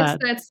 That's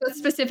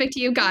specific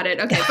to you. Got it.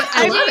 Okay, but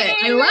I love it.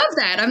 I love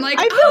that. I'm like,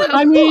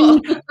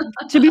 mean,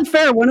 to be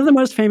fair, one of the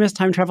most famous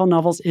time travel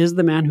novels is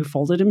The Man Who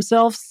Folded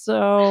Himself.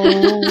 So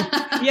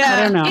yeah,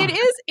 I don't know. It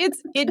is.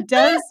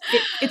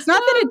 It's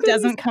not that it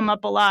doesn't come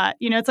up a lot.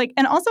 It's like,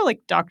 and also like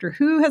Doctor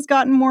Who has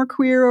gotten more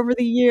queer over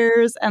the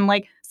years, and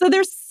like. So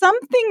there's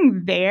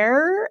something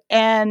there,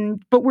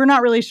 but we're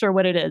not really sure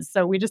what it is.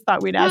 So we just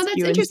thought we'd ask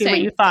you and see what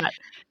you thought.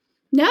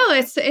 No,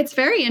 it's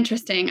very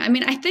interesting. I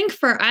mean, I think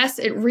for us,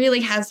 it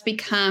really has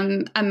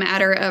become a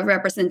matter of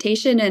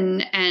representation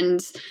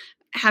and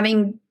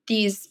having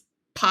these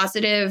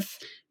positive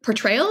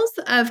portrayals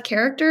of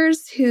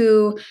characters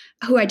who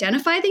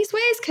identify these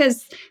ways.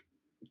 Because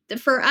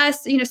for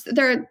us,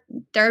 there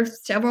are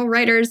several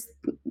writers,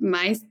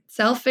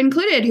 myself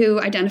included,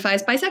 who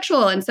identifies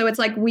bisexual. And so it's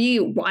like, we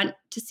want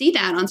to see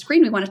that on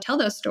screen. We want to tell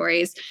those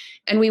stories.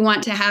 And we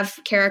want to have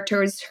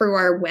characters who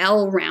are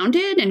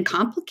well-rounded and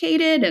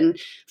complicated and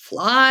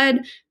flawed,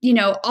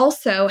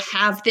 also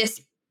have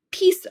this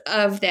piece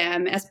of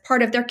them as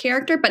part of their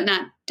character, but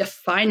not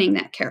defining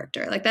that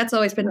character. Like, that's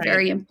always been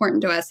very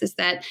important to us, is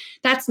that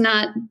that's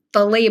not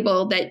the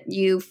label that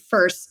you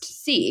first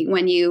see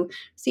when you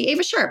see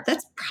Ava Sharp.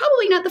 That's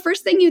probably not the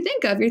first thing you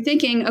think of. You're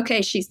thinking,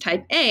 okay, she's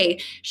type A.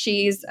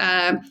 She's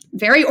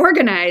very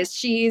organized.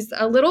 She's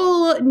a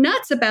little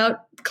nuts about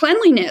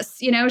cleanliness.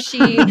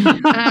 She's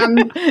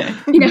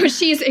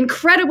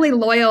incredibly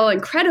loyal,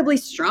 incredibly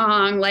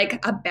strong, like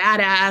a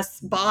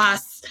badass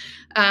boss.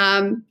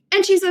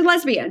 And she's a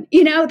lesbian,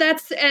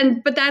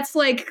 but that's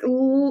like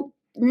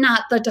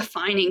not the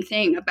defining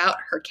thing about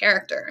her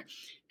character.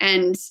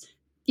 And,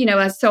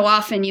 as so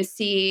often you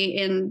see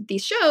in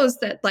these shows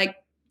that like,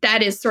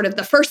 that is sort of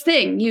the first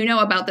thing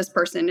about this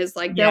person is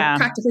like, they'll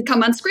practically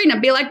come on screen and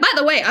be like, by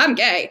the way, I'm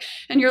gay.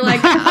 And you're like,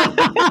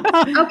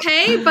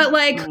 okay, but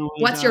like,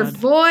 what's your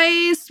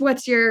voice?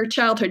 What's your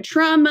childhood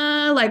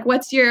trauma? Like,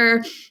 what's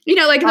your,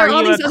 like, there are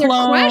all these other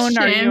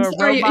questions.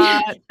 Are you a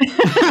robot?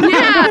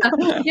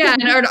 Yeah.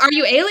 And are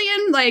you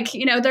alien? Like,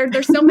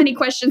 there's so many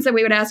questions that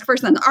we would ask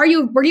first. Then,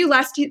 were you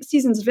last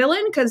season's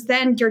villain? Because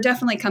then you're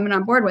definitely coming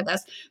on board with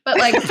us. But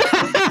like, but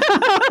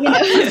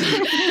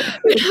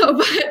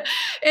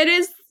it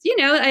is,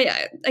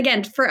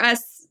 again, for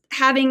us,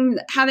 having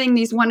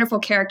these wonderful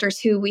characters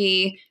who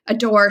we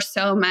adore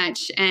so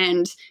much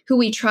and who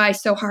we try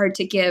so hard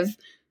to give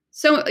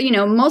so,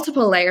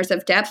 multiple layers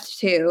of depth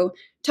to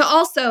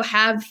also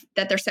have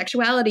that their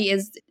sexuality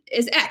is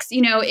X,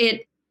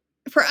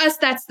 for us,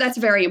 that's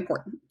very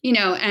important,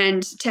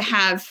 and to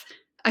have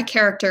a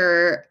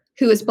character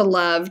who is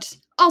beloved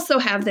also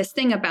have this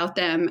thing about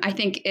them, I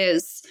think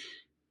is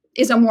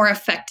a more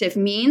effective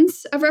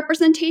means of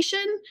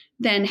representation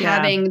than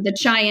having the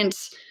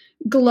giant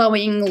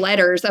glowing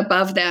letters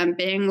above them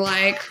being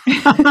like,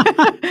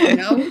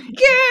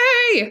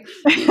 gay.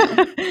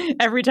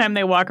 Every time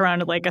they walk around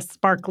with like a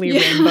sparkly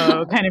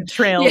rainbow kind of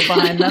trail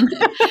behind them.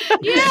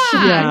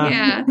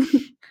 Yeah.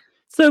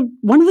 So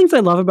one of the things I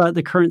love about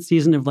the current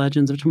season of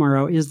Legends of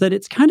Tomorrow is that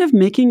it's kind of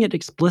making it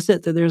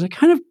explicit that there's a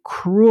kind of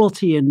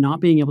cruelty in not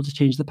being able to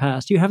change the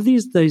past. You have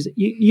these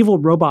evil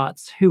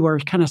robots who are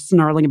kind of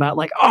snarling about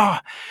like, oh,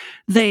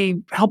 they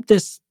helped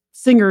this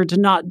singer to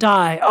not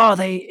die. Oh,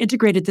 they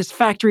integrated this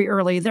factory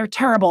early. They're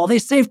terrible. They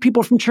saved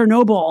people from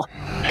Chernobyl.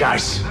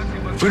 Guys,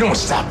 if we don't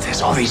stop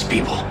this, all these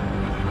people,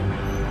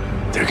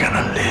 they're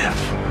gonna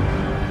live.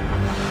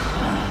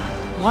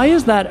 Why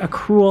is that a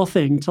cruel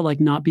thing to like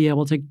not be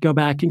able to go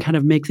back and kind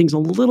of make things a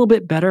little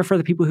bit better for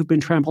the people who've been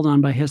trampled on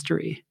by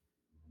history?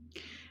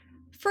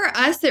 For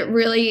us, it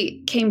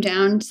really came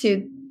down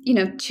to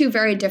two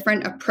very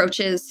different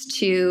approaches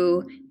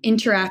to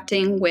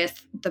interacting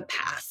with the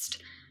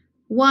past.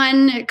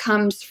 One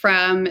comes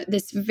from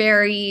this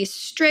very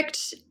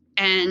strict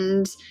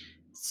and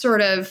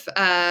sort of,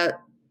 again,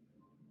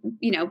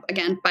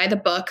 by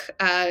the book,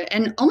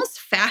 and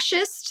almost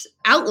fascist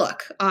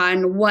outlook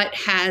on what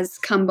has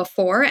come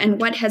before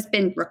and what has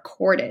been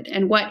recorded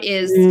and what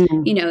is,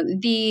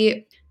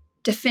 the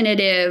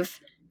definitive,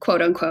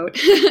 quote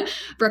unquote,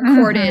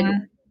 recorded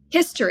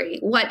history.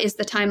 What is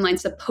the timeline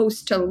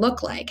supposed to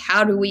look like?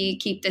 How do we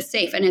keep this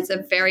safe? And it's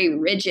a very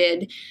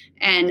rigid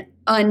and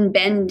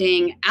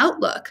unbending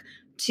outlook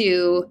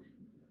to,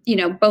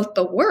 both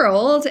the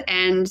world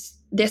and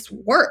this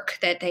work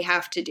that they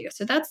have to do.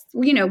 So that's,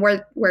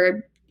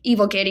 where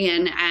Evil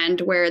Gideon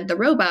and where the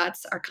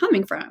robots are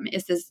coming from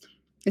is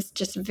this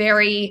just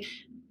very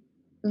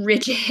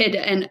rigid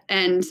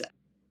and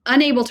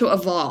unable to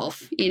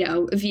evolve,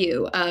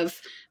 view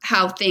of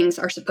how things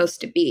are supposed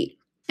to be.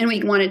 And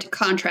we wanted to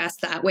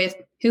contrast that with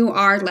who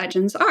our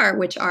legends are,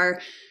 which are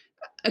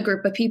a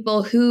group of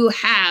people who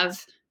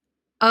have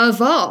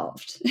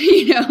evolved,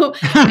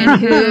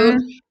 and who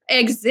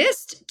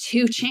exist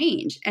to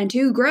change and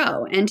to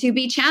grow and to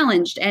be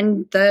challenged.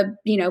 And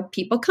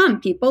people come,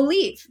 people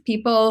leave,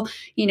 people,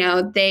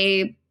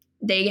 they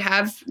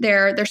have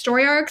their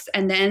story arcs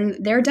and then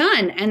they're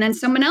done. And then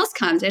someone else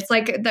comes. It's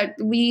like that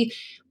we,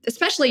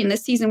 especially in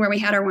this season where we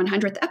had our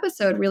 100th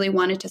episode, really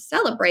wanted to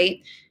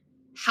celebrate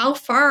how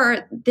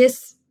far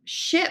this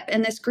ship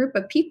and this group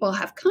of people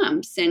have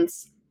come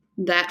since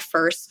that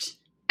first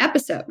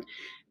episode.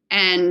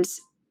 And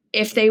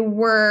if they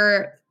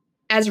were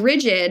as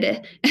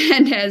rigid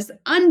and as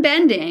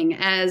unbending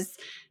as,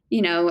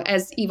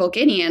 as Evil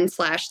Gideon /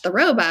 the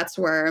robots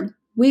were,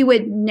 we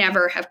would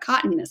never have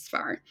gotten this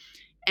far.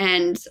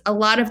 And a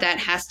lot of that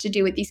has to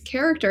do with these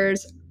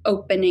characters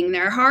opening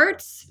their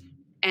hearts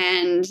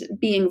and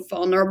being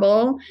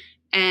vulnerable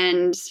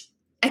and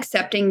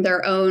accepting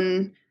their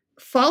own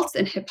faults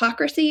and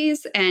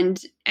hypocrisies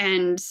and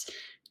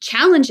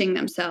challenging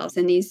themselves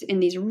in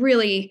these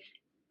really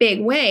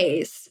big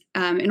ways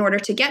in order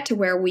to get to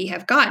where we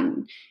have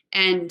gotten.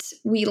 And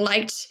we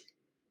liked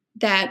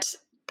that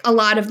a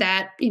lot of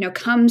that,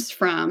 comes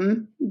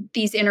from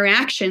these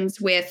interactions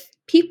with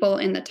people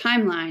in the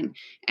timeline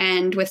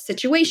and with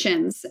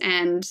situations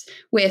and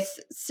with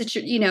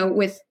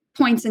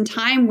points in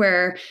time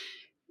where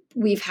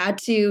we've had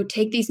to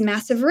take these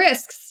massive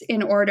risks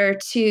in order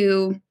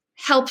to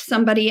help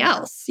somebody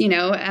else,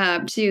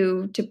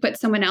 to put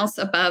someone else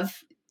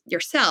above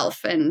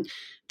yourself. And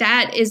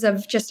that is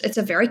it's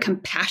a very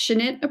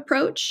compassionate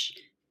approach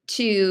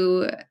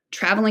to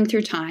traveling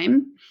through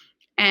time.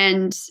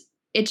 And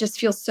it just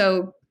feels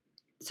so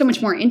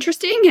much more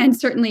interesting. And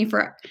certainly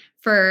for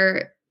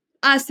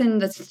us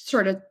and the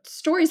sort of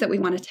stories that we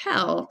want to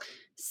tell,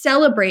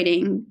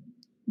 celebrating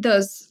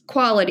those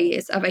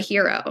qualities of a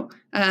hero,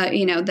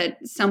 that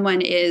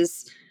someone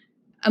is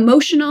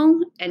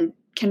emotional and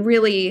can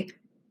really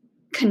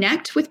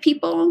connect with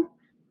people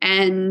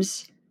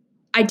and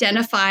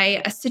identify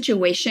a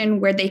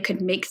situation where they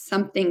could make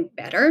something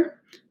better,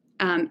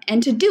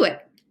 and to do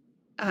it,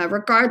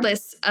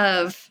 regardless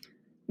of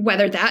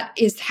whether that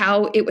is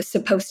how it was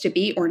supposed to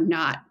be or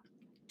not.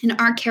 And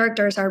our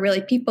characters are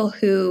really people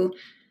who,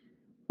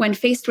 when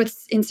faced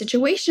in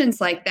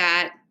situations like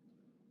that,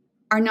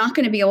 are not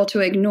going to be able to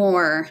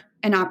ignore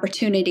an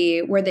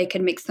opportunity where they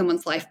can make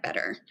someone's life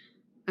better.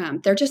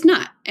 They're just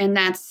not. And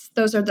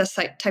those are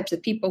the types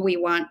of people we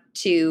want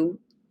to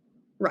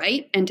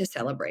write and to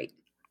celebrate.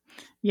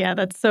 Yeah,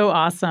 that's so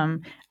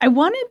awesome. I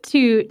wanted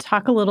to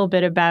talk a little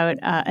bit about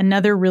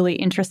another really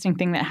interesting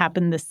thing that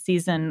happened this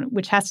season,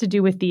 which has to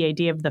do with the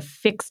idea of the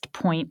fixed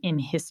point in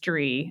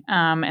history.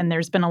 And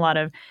there's been a lot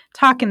of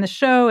talk in the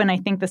show, and I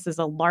think this is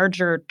a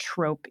larger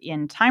trope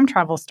in time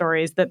travel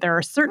stories, that there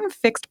are certain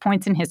fixed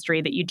points in history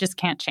that you just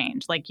can't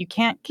change. Like, you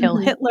can't kill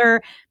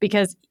Hitler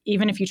because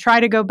even if you try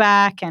to go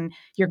back and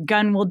your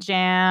gun will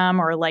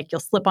jam, or like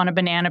you'll slip on a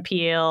banana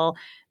peel,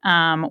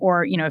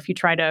 or, if you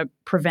try to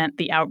prevent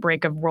the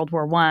outbreak of World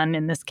War I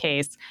in this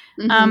case.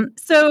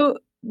 So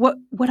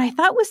what I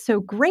thought was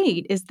so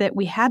great is that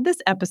we had this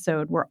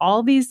episode where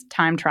all these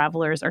time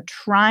travelers are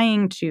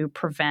trying to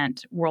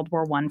prevent World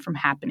War I from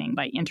happening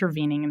by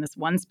intervening in this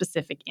one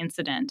specific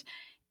incident.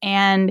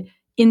 And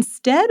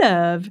instead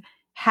of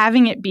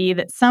having it be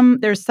that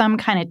there's some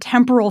kind of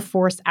temporal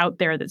force out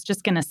there that's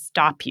just going to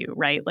stop you,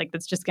 right? Like,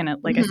 that's just going to,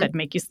 like I said,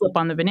 make you slip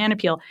on the banana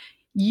peel.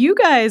 You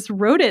guys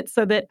wrote it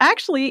so that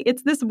actually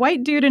it's this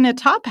white dude in a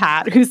top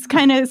hat who's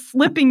kind of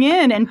slipping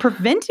in and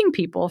preventing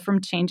people from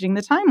changing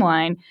the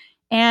timeline.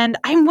 And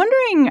I'm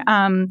wondering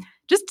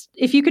just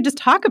if you could just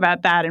talk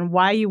about that and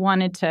why you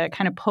wanted to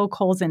kind of poke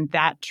holes in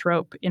that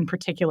trope, in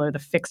particular, the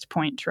fixed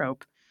point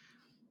trope.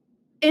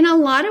 In a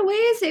lot of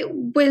ways, it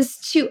was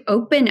to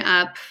open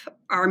up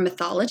our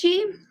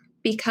mythology,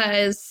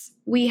 because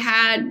we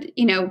had,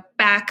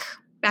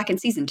 back in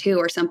season 2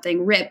 or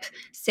something, Rip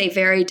say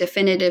very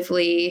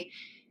definitively,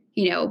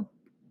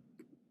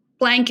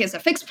 blank is a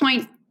fixed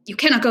point, you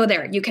cannot go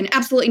there. You can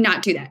absolutely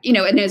not do that.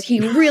 And as he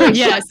really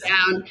Yes. shut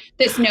down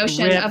this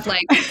notion Rip. of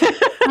like,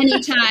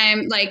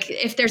 anytime, like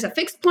if there's a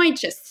fixed point,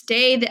 just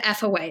stay the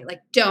F away.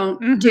 Like,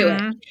 don't do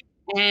it.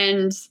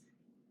 And,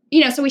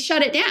 so we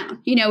shut it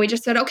down. We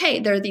just said, okay,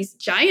 there are these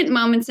giant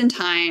moments in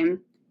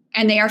time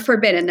and they are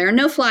forbidden. There are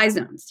no fly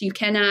zones. You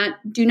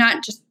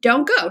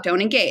don't go,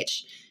 don't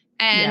engage.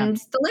 And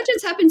the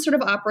legends have been sort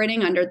of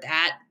operating under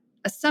that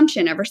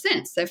assumption ever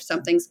since. If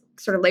something's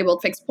sort of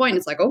labeled fixed point,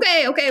 it's like,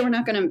 okay, we're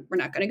not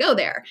gonna go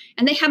there.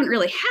 And they haven't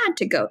really had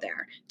to go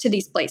there to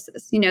these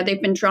places.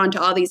 They've been drawn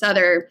to all these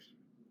other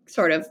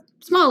sort of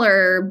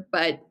smaller,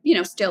 but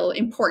still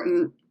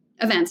important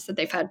events that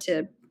they've had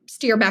to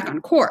steer back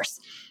on course.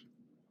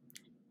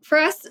 For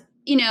us,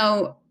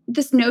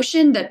 this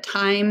notion that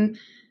time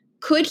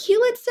could heal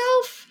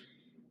itself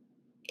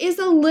is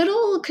a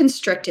little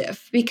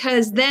constrictive,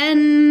 because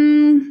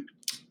then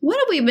what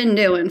have we been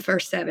doing for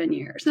 7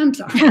 years? I'm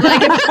sorry.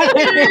 Like,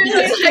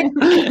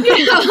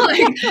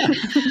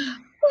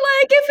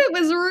 if it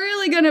was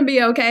really going to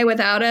be okay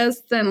without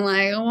us, then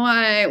like,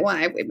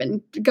 why have we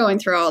been going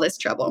through all this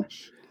trouble?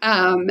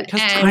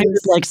 Because time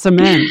is like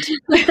cement.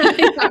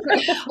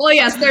 Well,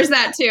 yes, there's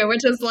that too,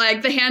 which is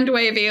like the hand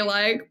wavy,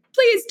 like,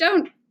 please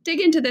don't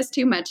dig into this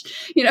too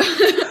much,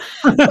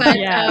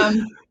 But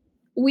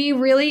we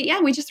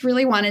just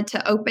really wanted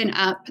to open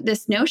up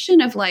this notion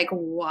of like,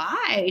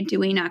 why do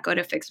we not go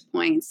to fixed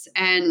points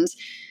and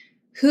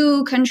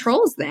who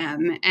controls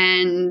them?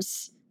 And,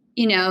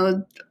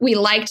 we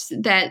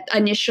liked that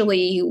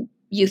initially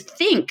you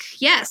think,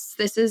 yes,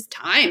 this is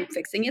time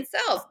fixing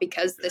itself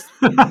because this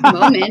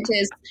moment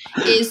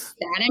is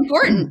that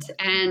important.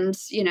 And,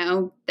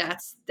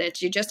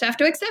 that you just have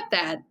to accept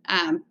that.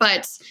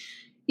 But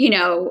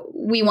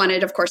we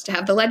wanted, of course, to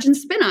have the legend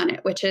spin on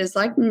it, which is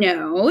like,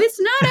 no, it's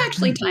not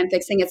actually time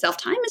fixing itself.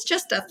 Time is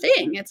just a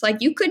thing. It's like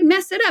you could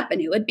mess it up and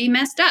it would be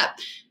messed up.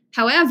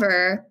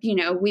 However,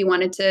 we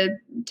wanted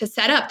to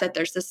set up that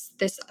there's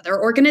this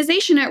other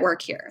organization at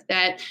work here,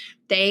 that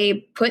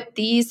they put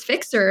these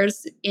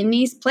fixers in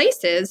these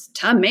places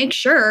to make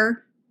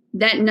sure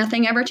that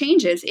nothing ever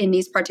changes in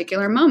these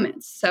particular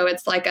moments. So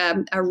it's like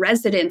a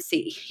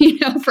residency,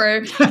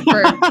 for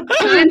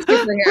time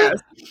superheroes.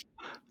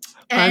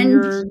 And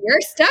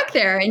you're stuck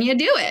there and you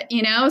do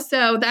it,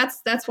 So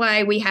that's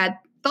why we had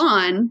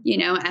Thawne,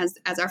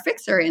 as our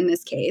fixer in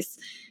this case,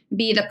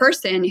 be the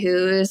person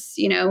who's,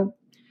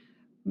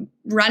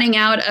 running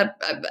out a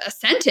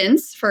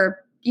sentence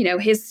for,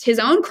 his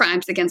own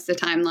crimes against the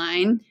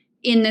timeline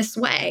in this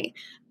way,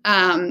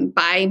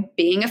 by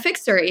being a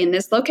fixer in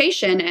this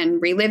location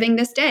and reliving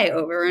this day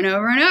over and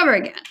over and over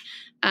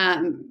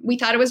again. We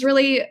thought it was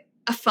really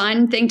a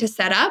fun thing to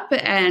set up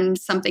and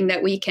something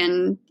that we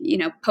can,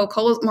 poke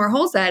more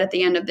holes at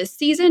the end of this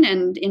season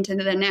and into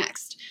the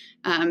next.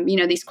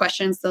 These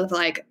questions of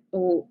like,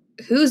 well,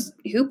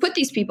 who put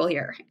these people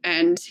here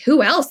and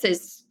who else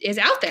is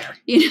out there,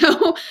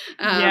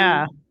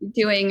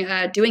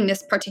 doing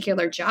this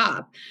particular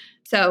job.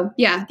 So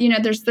yeah,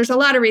 there's a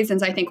lot of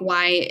reasons I think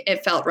why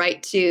it felt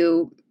right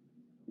to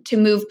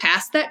move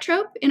past that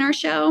trope in our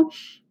show,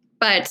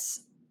 but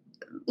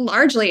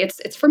largely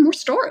it's for more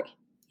story.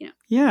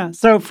 Yeah.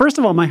 So first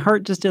of all, my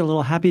heart just did a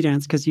little happy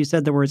dance because you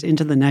said the words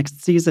into the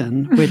next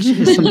season, which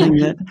is something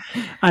that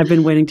I've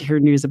been waiting to hear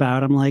news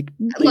about. I'm like,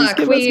 look,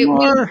 give us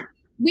more.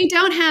 We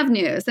don't have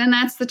news, and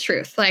that's the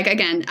truth. Like,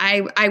 again,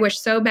 I wish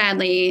so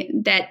badly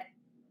that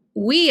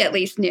we at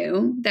least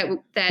knew that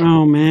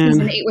oh, man.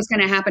 Season 8 was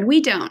going to happen.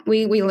 We don't.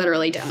 We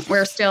literally don't.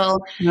 We're still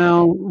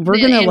we're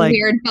gonna in like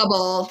weird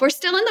bubble. We're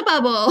still in the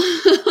bubble.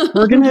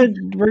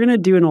 we're gonna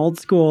do an old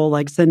school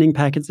like sending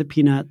packets of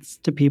peanuts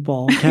to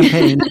people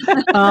campaign.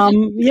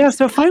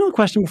 So final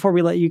question before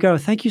we let you go.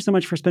 Thank you so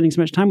much for spending so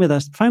much time with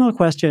us. Final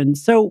question.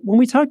 So when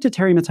we talked to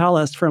Terry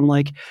Matalas from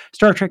like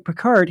Star Trek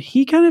Picard,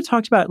 he kind of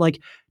talked about like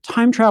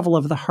time travel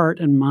of the heart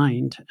and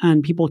mind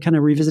and people kind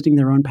of revisiting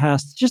their own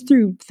past just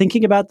through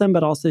thinking about them,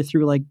 but also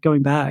through like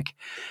going back.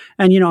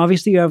 And,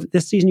 obviously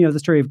this season you have the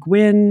story of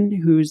Gwyn,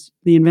 who's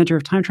the inventor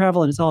of time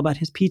travel, and it's all about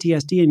his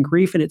PTSD and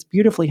grief, and it's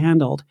beautifully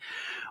handled.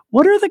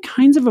 What are the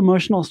kinds of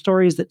emotional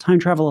stories that time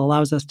travel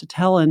allows us to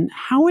tell? And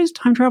how is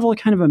time travel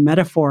kind of a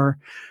metaphor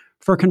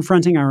for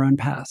confronting our own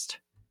past?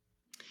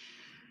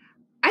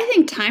 I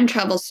think time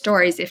travel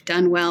stories, if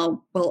done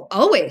well, will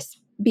always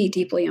be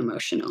deeply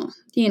emotional.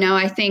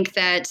 I think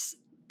that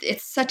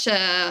it's such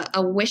a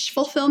wish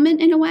fulfillment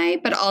in a way,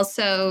 but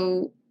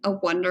also a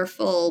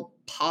wonderful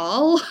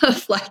pall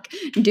of like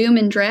doom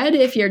and dread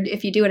if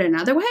you do it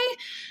another way,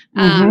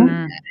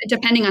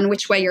 depending on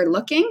which way you're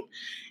looking.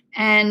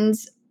 And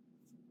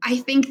I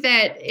think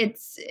that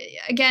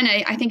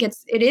I think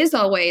it is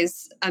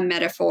always a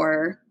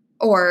metaphor,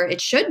 or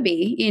it should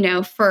be,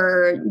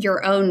 for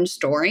your own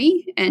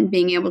story and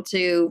being able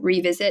to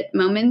revisit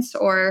moments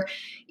or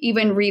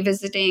even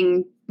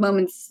revisiting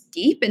moments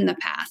deep in the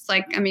past.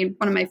 Like, I mean,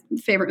 one of my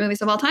favorite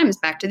movies of all time is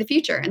Back to the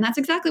Future. And that's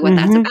exactly what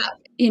that's about.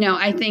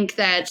 I think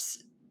that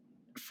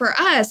for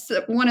us,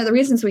 one of the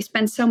reasons we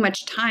spend so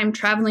much time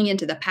traveling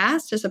into the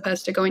past as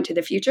opposed to going to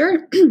the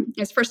future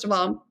is, first of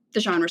all, the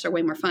genres are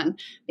way more fun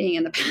being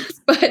in the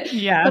past, but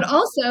Yeah. but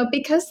also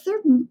because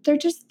they're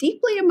just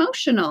deeply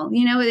emotional.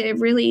 You know,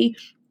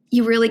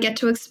 you really get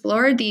to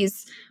explore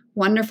these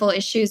wonderful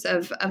issues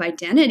of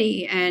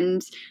identity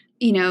and,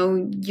 you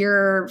know,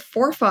 your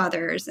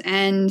forefathers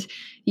and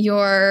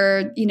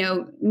your, you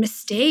know,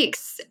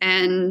 mistakes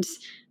and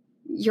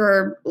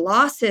your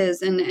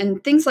losses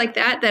and things like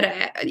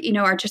that, you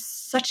know, are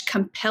just such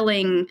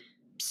compelling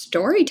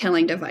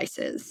storytelling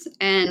devices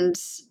and,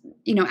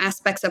 you know,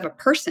 aspects of a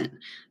person.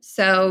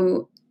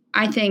 So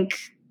I think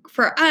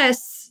for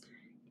us,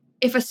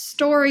 if a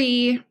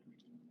story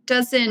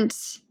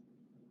doesn't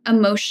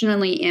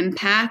emotionally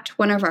impact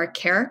one of our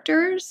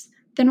characters,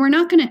 then we're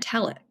not going to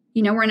tell it.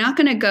 You know, we're not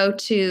going to go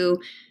to,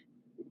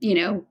 you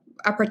know,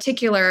 a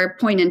particular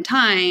point in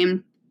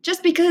time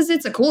just because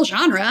it's a cool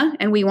genre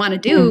and we want to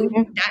do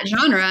that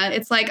genre.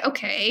 It's like,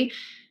 okay,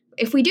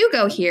 if we do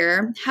go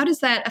here, how does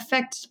that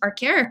affect our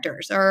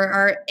characters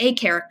or a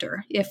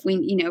character if we,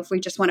 you know, if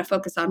we just want to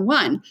focus on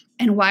one?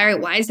 And why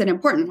is it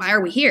important? Why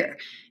are we here?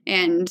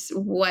 And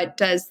what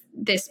does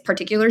this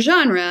particular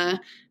genre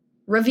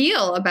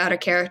reveal about a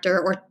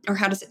character, or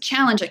how does it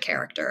challenge a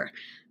character?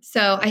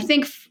 So I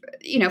think,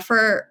 you know,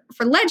 for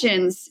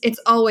Legends, it's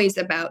always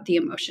about the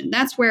emotion.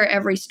 That's where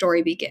every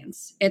story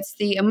begins. It's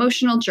the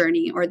emotional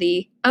journey, or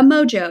the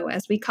emojo,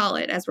 as we call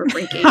it, as we're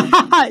breaking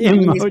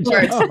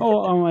Emojo.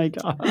 Oh my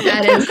God.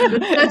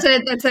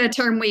 That's a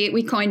term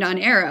we coined on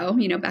Arrow,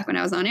 you know, back when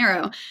I was on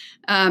Arrow.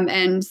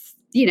 And,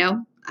 you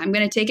know, I'm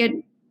going to take it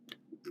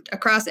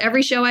across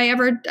every show I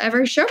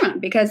ever show on,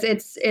 because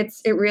it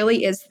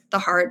really is the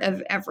heart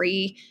of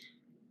every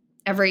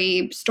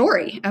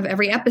story of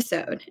every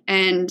episode.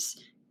 And,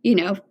 you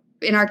know,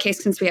 in our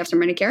case, since we have so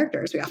many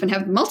characters, we often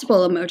have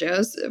multiple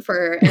emojos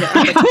for a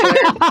particular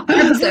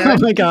episode. Oh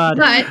my God.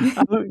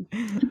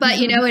 But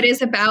you know, it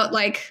is about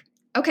like,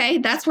 okay,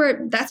 that's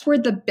where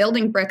the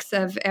building bricks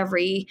of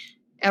every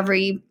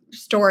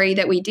story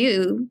that we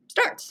do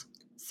starts.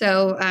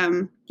 So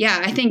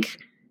yeah, I think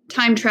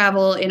time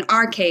travel in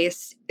our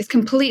case is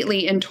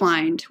completely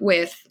entwined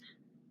with,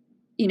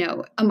 you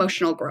know,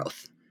 emotional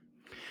growth.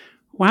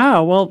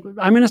 Wow. Well,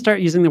 I'm going to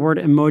start using the word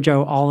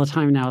emojo all the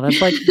time now. That's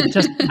like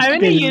just. I'm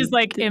going to use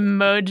like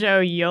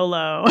emojo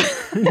YOLO.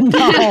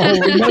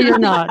 No, you're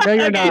not. No,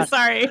 you're okay, not.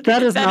 Sorry.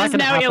 That is now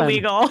happen.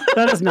 illegal.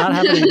 That is not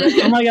happening.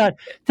 Oh my God.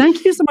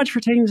 Thank you so much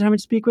for taking the time to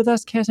speak with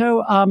us,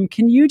 Keto.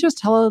 Can you just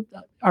tell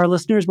our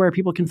listeners where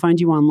people can find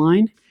you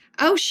online?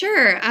 Oh,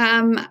 sure.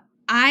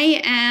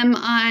 I am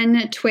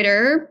on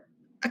Twitter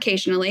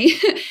occasionally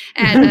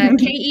at I'm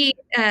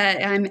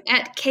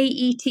at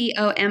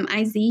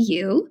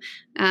KETOMIZU.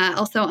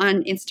 Also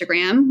on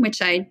Instagram,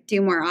 which I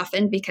do more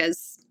often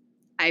because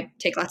I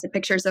take lots of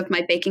pictures of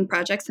my baking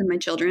projects and my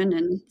children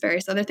and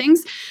various other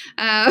things.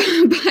 But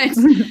yeah,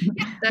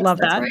 love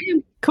that's that. where I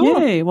am. Cool.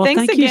 Yay. Well,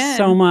 Thanks thank again. you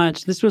so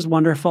much. This was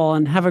wonderful,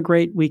 and have a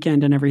great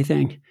weekend and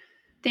everything.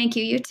 Thank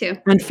you. You too.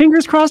 And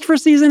fingers crossed for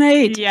season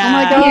 8. Yeah. Oh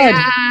my God.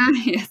 Yeah.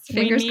 Yes.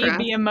 Fingers we need crossed.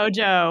 the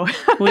emojo.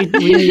 We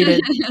need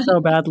it so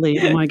badly.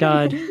 Oh my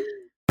God.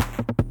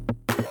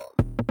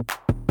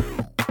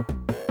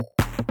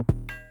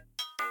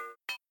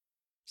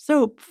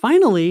 So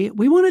finally,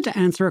 we wanted to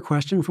answer a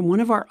question from one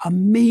of our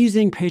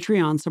amazing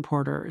Patreon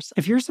supporters.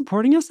 If you're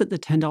supporting us at the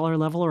 $10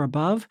 level or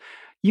above,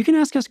 you can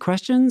ask us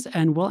questions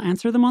and we'll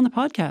answer them on the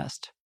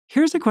podcast.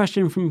 Here's a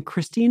question from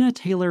Christina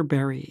Taylor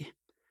Berry.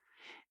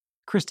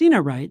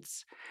 Christina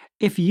writes,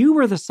 if you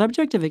were the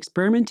subject of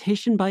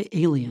experimentation by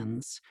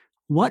aliens,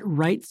 what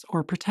rights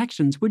or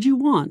protections would you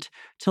want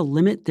to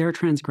limit their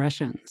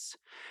transgressions?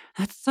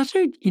 That's such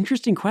an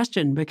interesting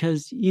question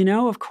because, you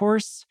know, of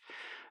course,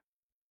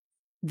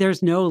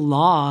 there's no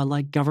law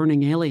like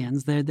governing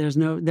aliens.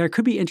 There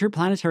could be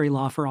interplanetary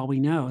law for all we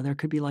know. There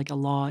could be like a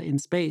law in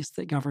space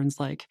that governs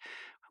like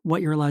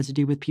what you're allowed to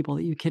do with people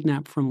that you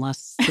kidnap from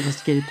less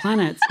sophisticated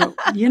planets.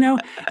 But, you know,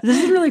 this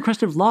isn't really a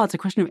question of law. It's a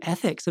question of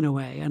ethics in a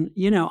way. And,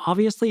 you know,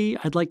 obviously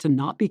I'd like to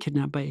not be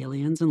kidnapped by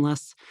aliens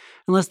unless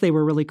they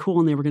were really cool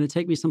and they were going to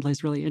take me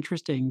someplace really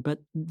interesting. But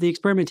the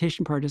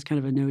experimentation part is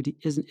kind of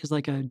is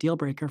like a deal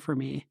breaker for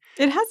me.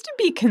 It has to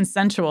be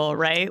consensual,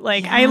 right?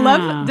 Like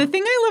Yeah. the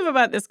thing I love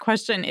about this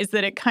question is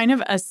that it kind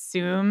of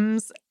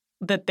assumes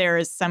that there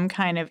is some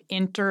kind of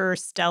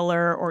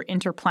interstellar or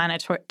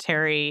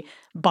interplanetary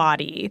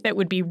body that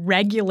would be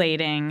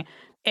regulating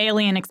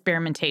alien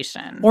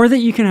experimentation. Or that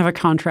you can have a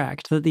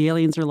contract that the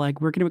aliens are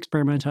like, we're going to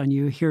experiment on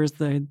you. Here's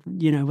the,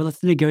 you know, well,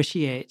 let's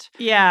negotiate.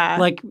 Yeah.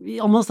 Like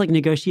almost like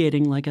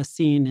negotiating like a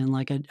scene in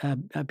like a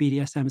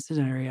BDSM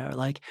scenario.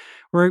 Like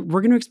we're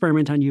going to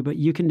experiment on you, but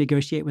you can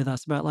negotiate with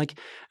us about like,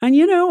 and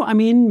you know, I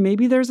mean,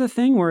 maybe there's a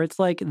thing where it's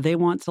like they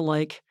want to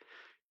like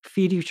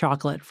feed you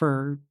chocolate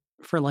for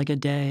like a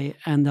day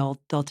and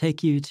they'll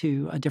take you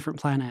to a different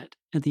planet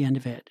at the end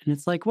of it. And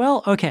it's like,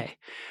 well, okay,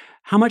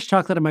 how much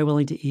chocolate am I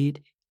willing to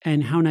eat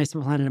and how nice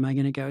of a planet am I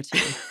going to go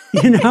to?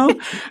 You know?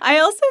 I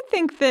also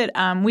think that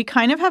we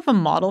kind of have a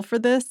model for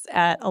this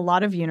at a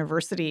lot of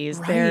universities.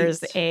 Right.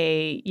 There's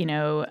a,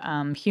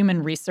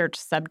 human research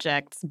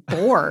subjects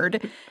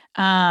board.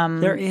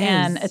 There is.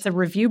 And it's a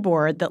review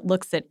board that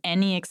looks at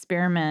any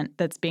experiment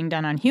that's being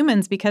done on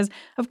humans because,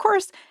 of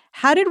course,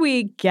 how did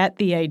we get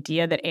the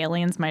idea that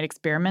aliens might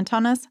experiment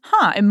on us?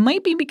 It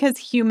might be because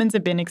humans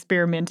have been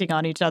experimenting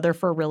on each other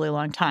for a really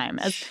long time.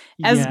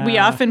 As we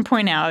often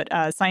point out,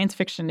 science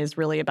fiction is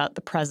really about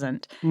the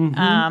present.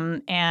 Mm-hmm.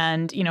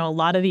 And, a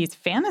lot of these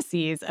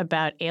fantasies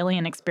about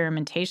alien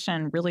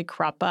experimentation really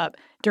crop up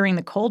during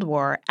the Cold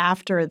War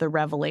after the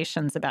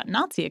revelations about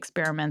Nazi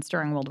experiments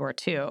during World War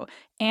II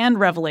and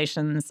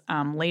revelations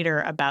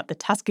later about the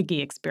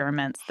Tuskegee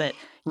experiments that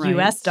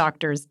U.S.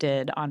 doctors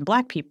did on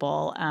Black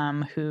people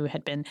who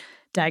had been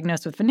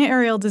diagnosed with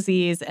venereal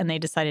disease, and they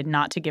decided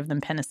not to give them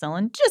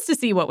penicillin just to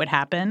see what would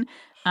happen.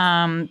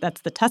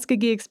 That's the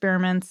Tuskegee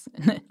experiments,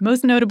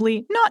 most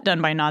notably not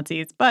done by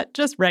Nazis, but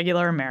just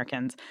regular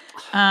Americans,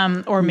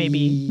 or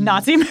maybe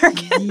Nazi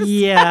Americans.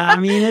 Yeah, I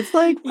mean, it's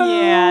like,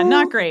 yeah,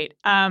 not great.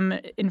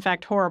 In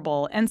fact,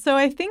 horrible. And so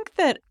I think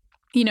that,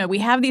 we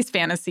have these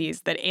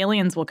fantasies that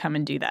aliens will come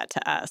and do that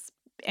to us.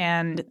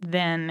 And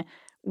then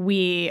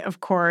we,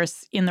 of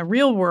course, in the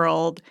real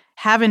world,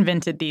 have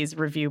invented these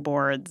review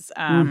boards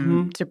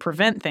to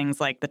prevent things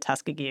like the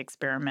Tuskegee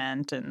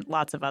experiment and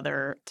lots of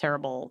other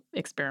terrible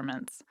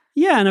experiments.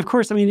 Yeah, and of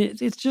course, I mean,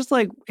 it's just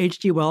like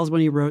H.G. Wells when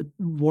he wrote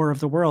War of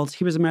the Worlds.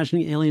 He was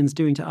imagining aliens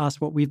doing to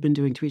us what we've been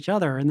doing to each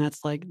other, and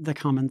that's like the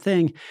common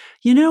thing.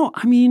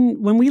 I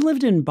mean, when we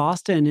lived in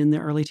Boston in the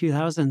early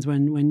 2000s,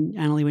 when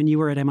Annalie, when you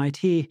were at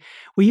MIT,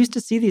 we used to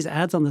see these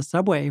ads on the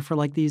subway for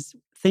like these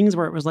things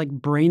where it was like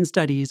brain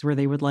studies where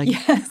they would like,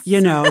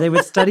 they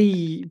would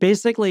study,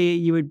 basically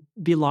you would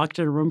be locked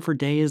in a room for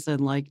days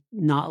and like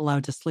not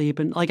allowed to sleep.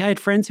 And like I had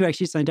friends who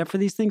actually signed up for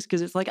these things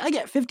because it's like, I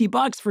get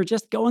 $50 for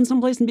just going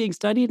someplace and being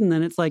studied. And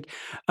then it's like,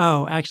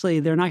 oh, actually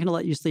they're not going to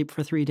let you sleep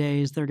for 3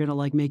 days. They're going to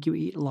like make you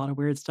eat a lot of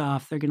weird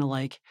stuff. They're going to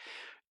like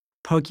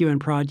poke you and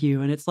prod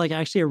you. And it's like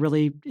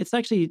actually it's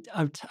actually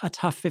a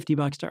tough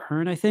 $50 to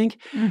earn, I think.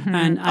 Mm-hmm.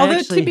 And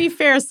although to be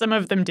fair, some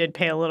of them did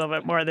pay a little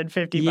bit more than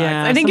 $50.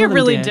 Yeah, I think it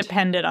really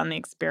depended on the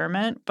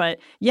experiment. But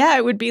yeah,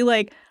 it would be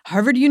like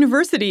Harvard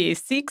University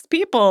seeks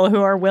people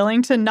who are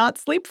willing to not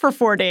sleep for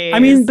 4 days. I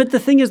mean, but the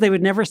thing is they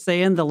would never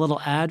say in the little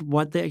ad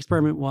what the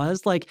experiment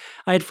was. Like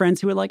I had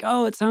friends who were like,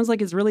 oh, it sounds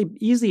like it's really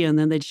easy. And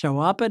then they'd show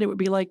up and it would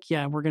be like,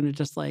 yeah, we're going to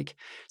just like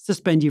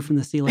suspend you from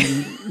the ceiling,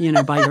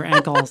 by your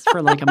ankles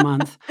for like a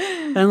month.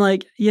 And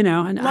like,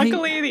 and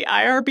luckily the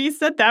IRB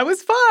said that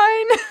was fine.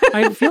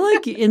 I feel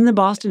like in the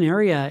Boston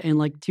area in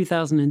like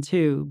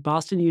 2002,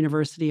 Boston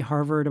University,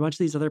 Harvard, a bunch of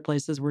these other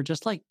places were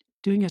just like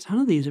doing a ton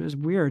of these. It was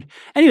weird.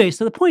 Anyway,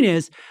 so the point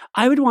is,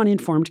 I would want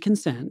informed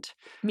consent.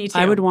 Me too.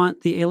 I would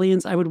want the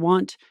aliens. I would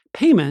want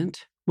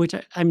payment, which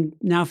I'm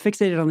now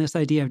fixated on this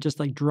idea of just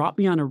like drop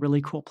me on a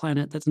really cool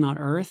planet that's not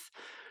Earth.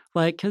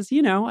 Like, because,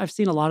 I've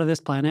seen a lot of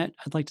this planet.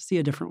 I'd like to see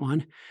a different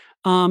one.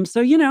 So,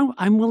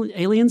 I'm willing,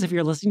 aliens, if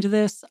you're listening to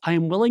this, I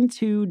am willing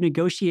to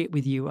negotiate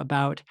with you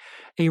about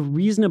a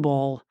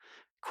reasonable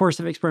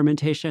course of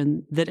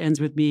experimentation that ends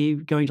with me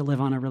going to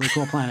live on a really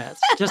cool planet.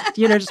 Just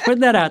putting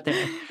that out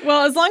there.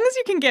 Well, as long as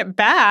you can get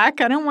back,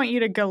 I don't want you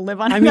to go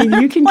live on. I mean,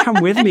 you can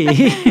come with me.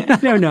 I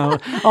don't know.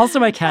 Also,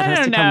 my cat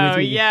has to come with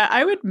me. Yeah,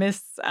 I would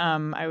miss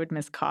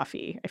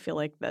coffee. I feel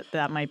like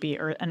that might be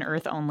an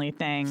Earth only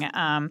thing.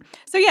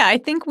 So yeah, I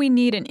think we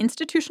need an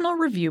institutional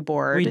review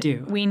board. We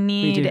do. We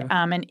need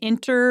an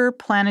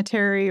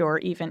interplanetary or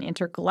even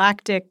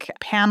intergalactic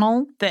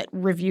panel that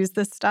reviews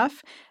this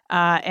stuff,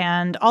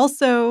 and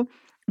also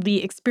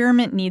the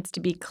experiment needs to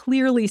be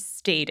clearly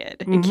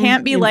stated. It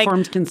can't be like,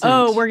 consent.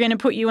 oh, we're going to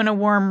put you in a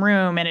warm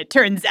room and it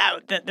turns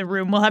out that the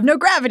room will have no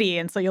gravity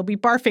and so you'll be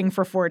barfing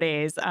for 4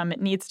 days.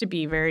 It needs to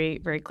be very,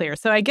 very clear.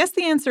 So I guess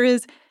the answer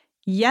is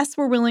yes,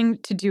 we're willing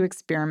to do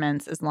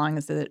experiments as long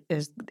as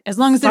there's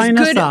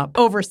good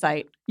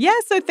oversight. Yeah,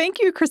 so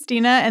thank you,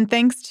 Christina, and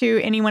thanks to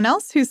anyone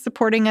else who's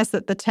supporting us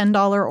at the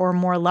 $10 or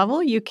more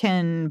level. You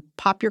can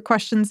pop your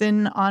questions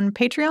in on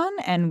Patreon,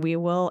 and we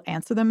will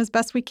answer them as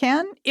best we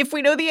can if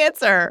we know the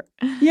answer.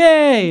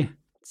 Yay!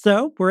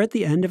 So we're at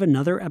the end of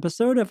another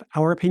episode of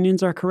Our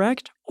Opinions Are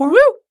Correct. Or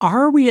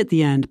are we at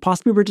the end?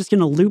 Possibly we're just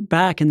going to loop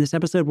back and this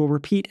episode will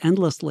repeat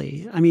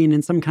endlessly. I mean,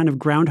 in some kind of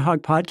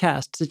Groundhog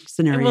podcast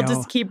scenario. And we'll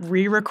just keep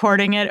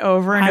re-recording it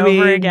over and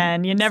over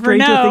again. You never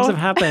know. Stranger things have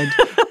happened.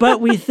 But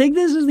we think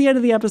this is the end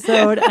of the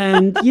episode.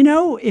 And,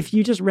 if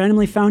you just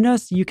randomly found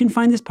us, you can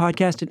find this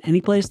podcast in any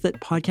place that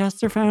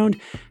podcasts are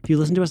found. If you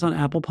listen to us on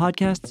Apple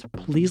Podcasts,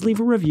 please leave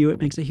a review. It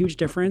makes a huge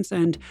difference.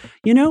 And,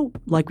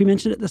 like we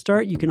mentioned at the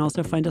start, you can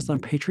also find us on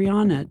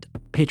Patreon at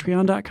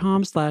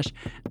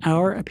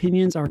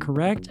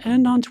patreon.com/ouropinionsarecorrect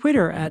and on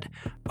Twitter at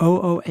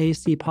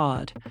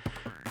OOACpod.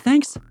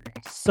 Thanks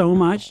so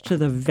much to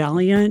the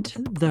valiant,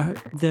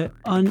 the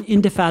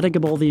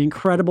indefatigable, the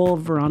incredible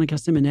Veronica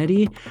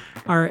Simonetti,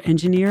 our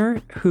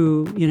engineer,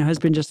 who, has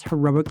been just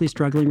heroically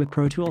struggling with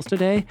Pro Tools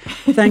today.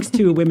 Thanks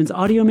to Women's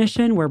Audio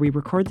Mission, where we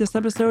record this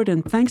episode,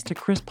 and thanks to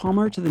Chris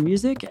Palmer to the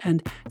music,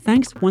 and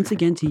thanks once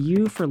again to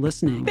you for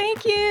listening.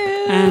 Thank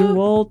you. And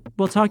we'll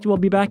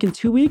be back in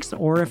 2 weeks,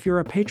 or if you're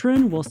a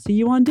patron, we'll see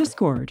you on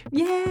Discord.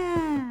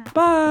 Yeah.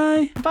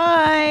 Bye.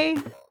 Bye.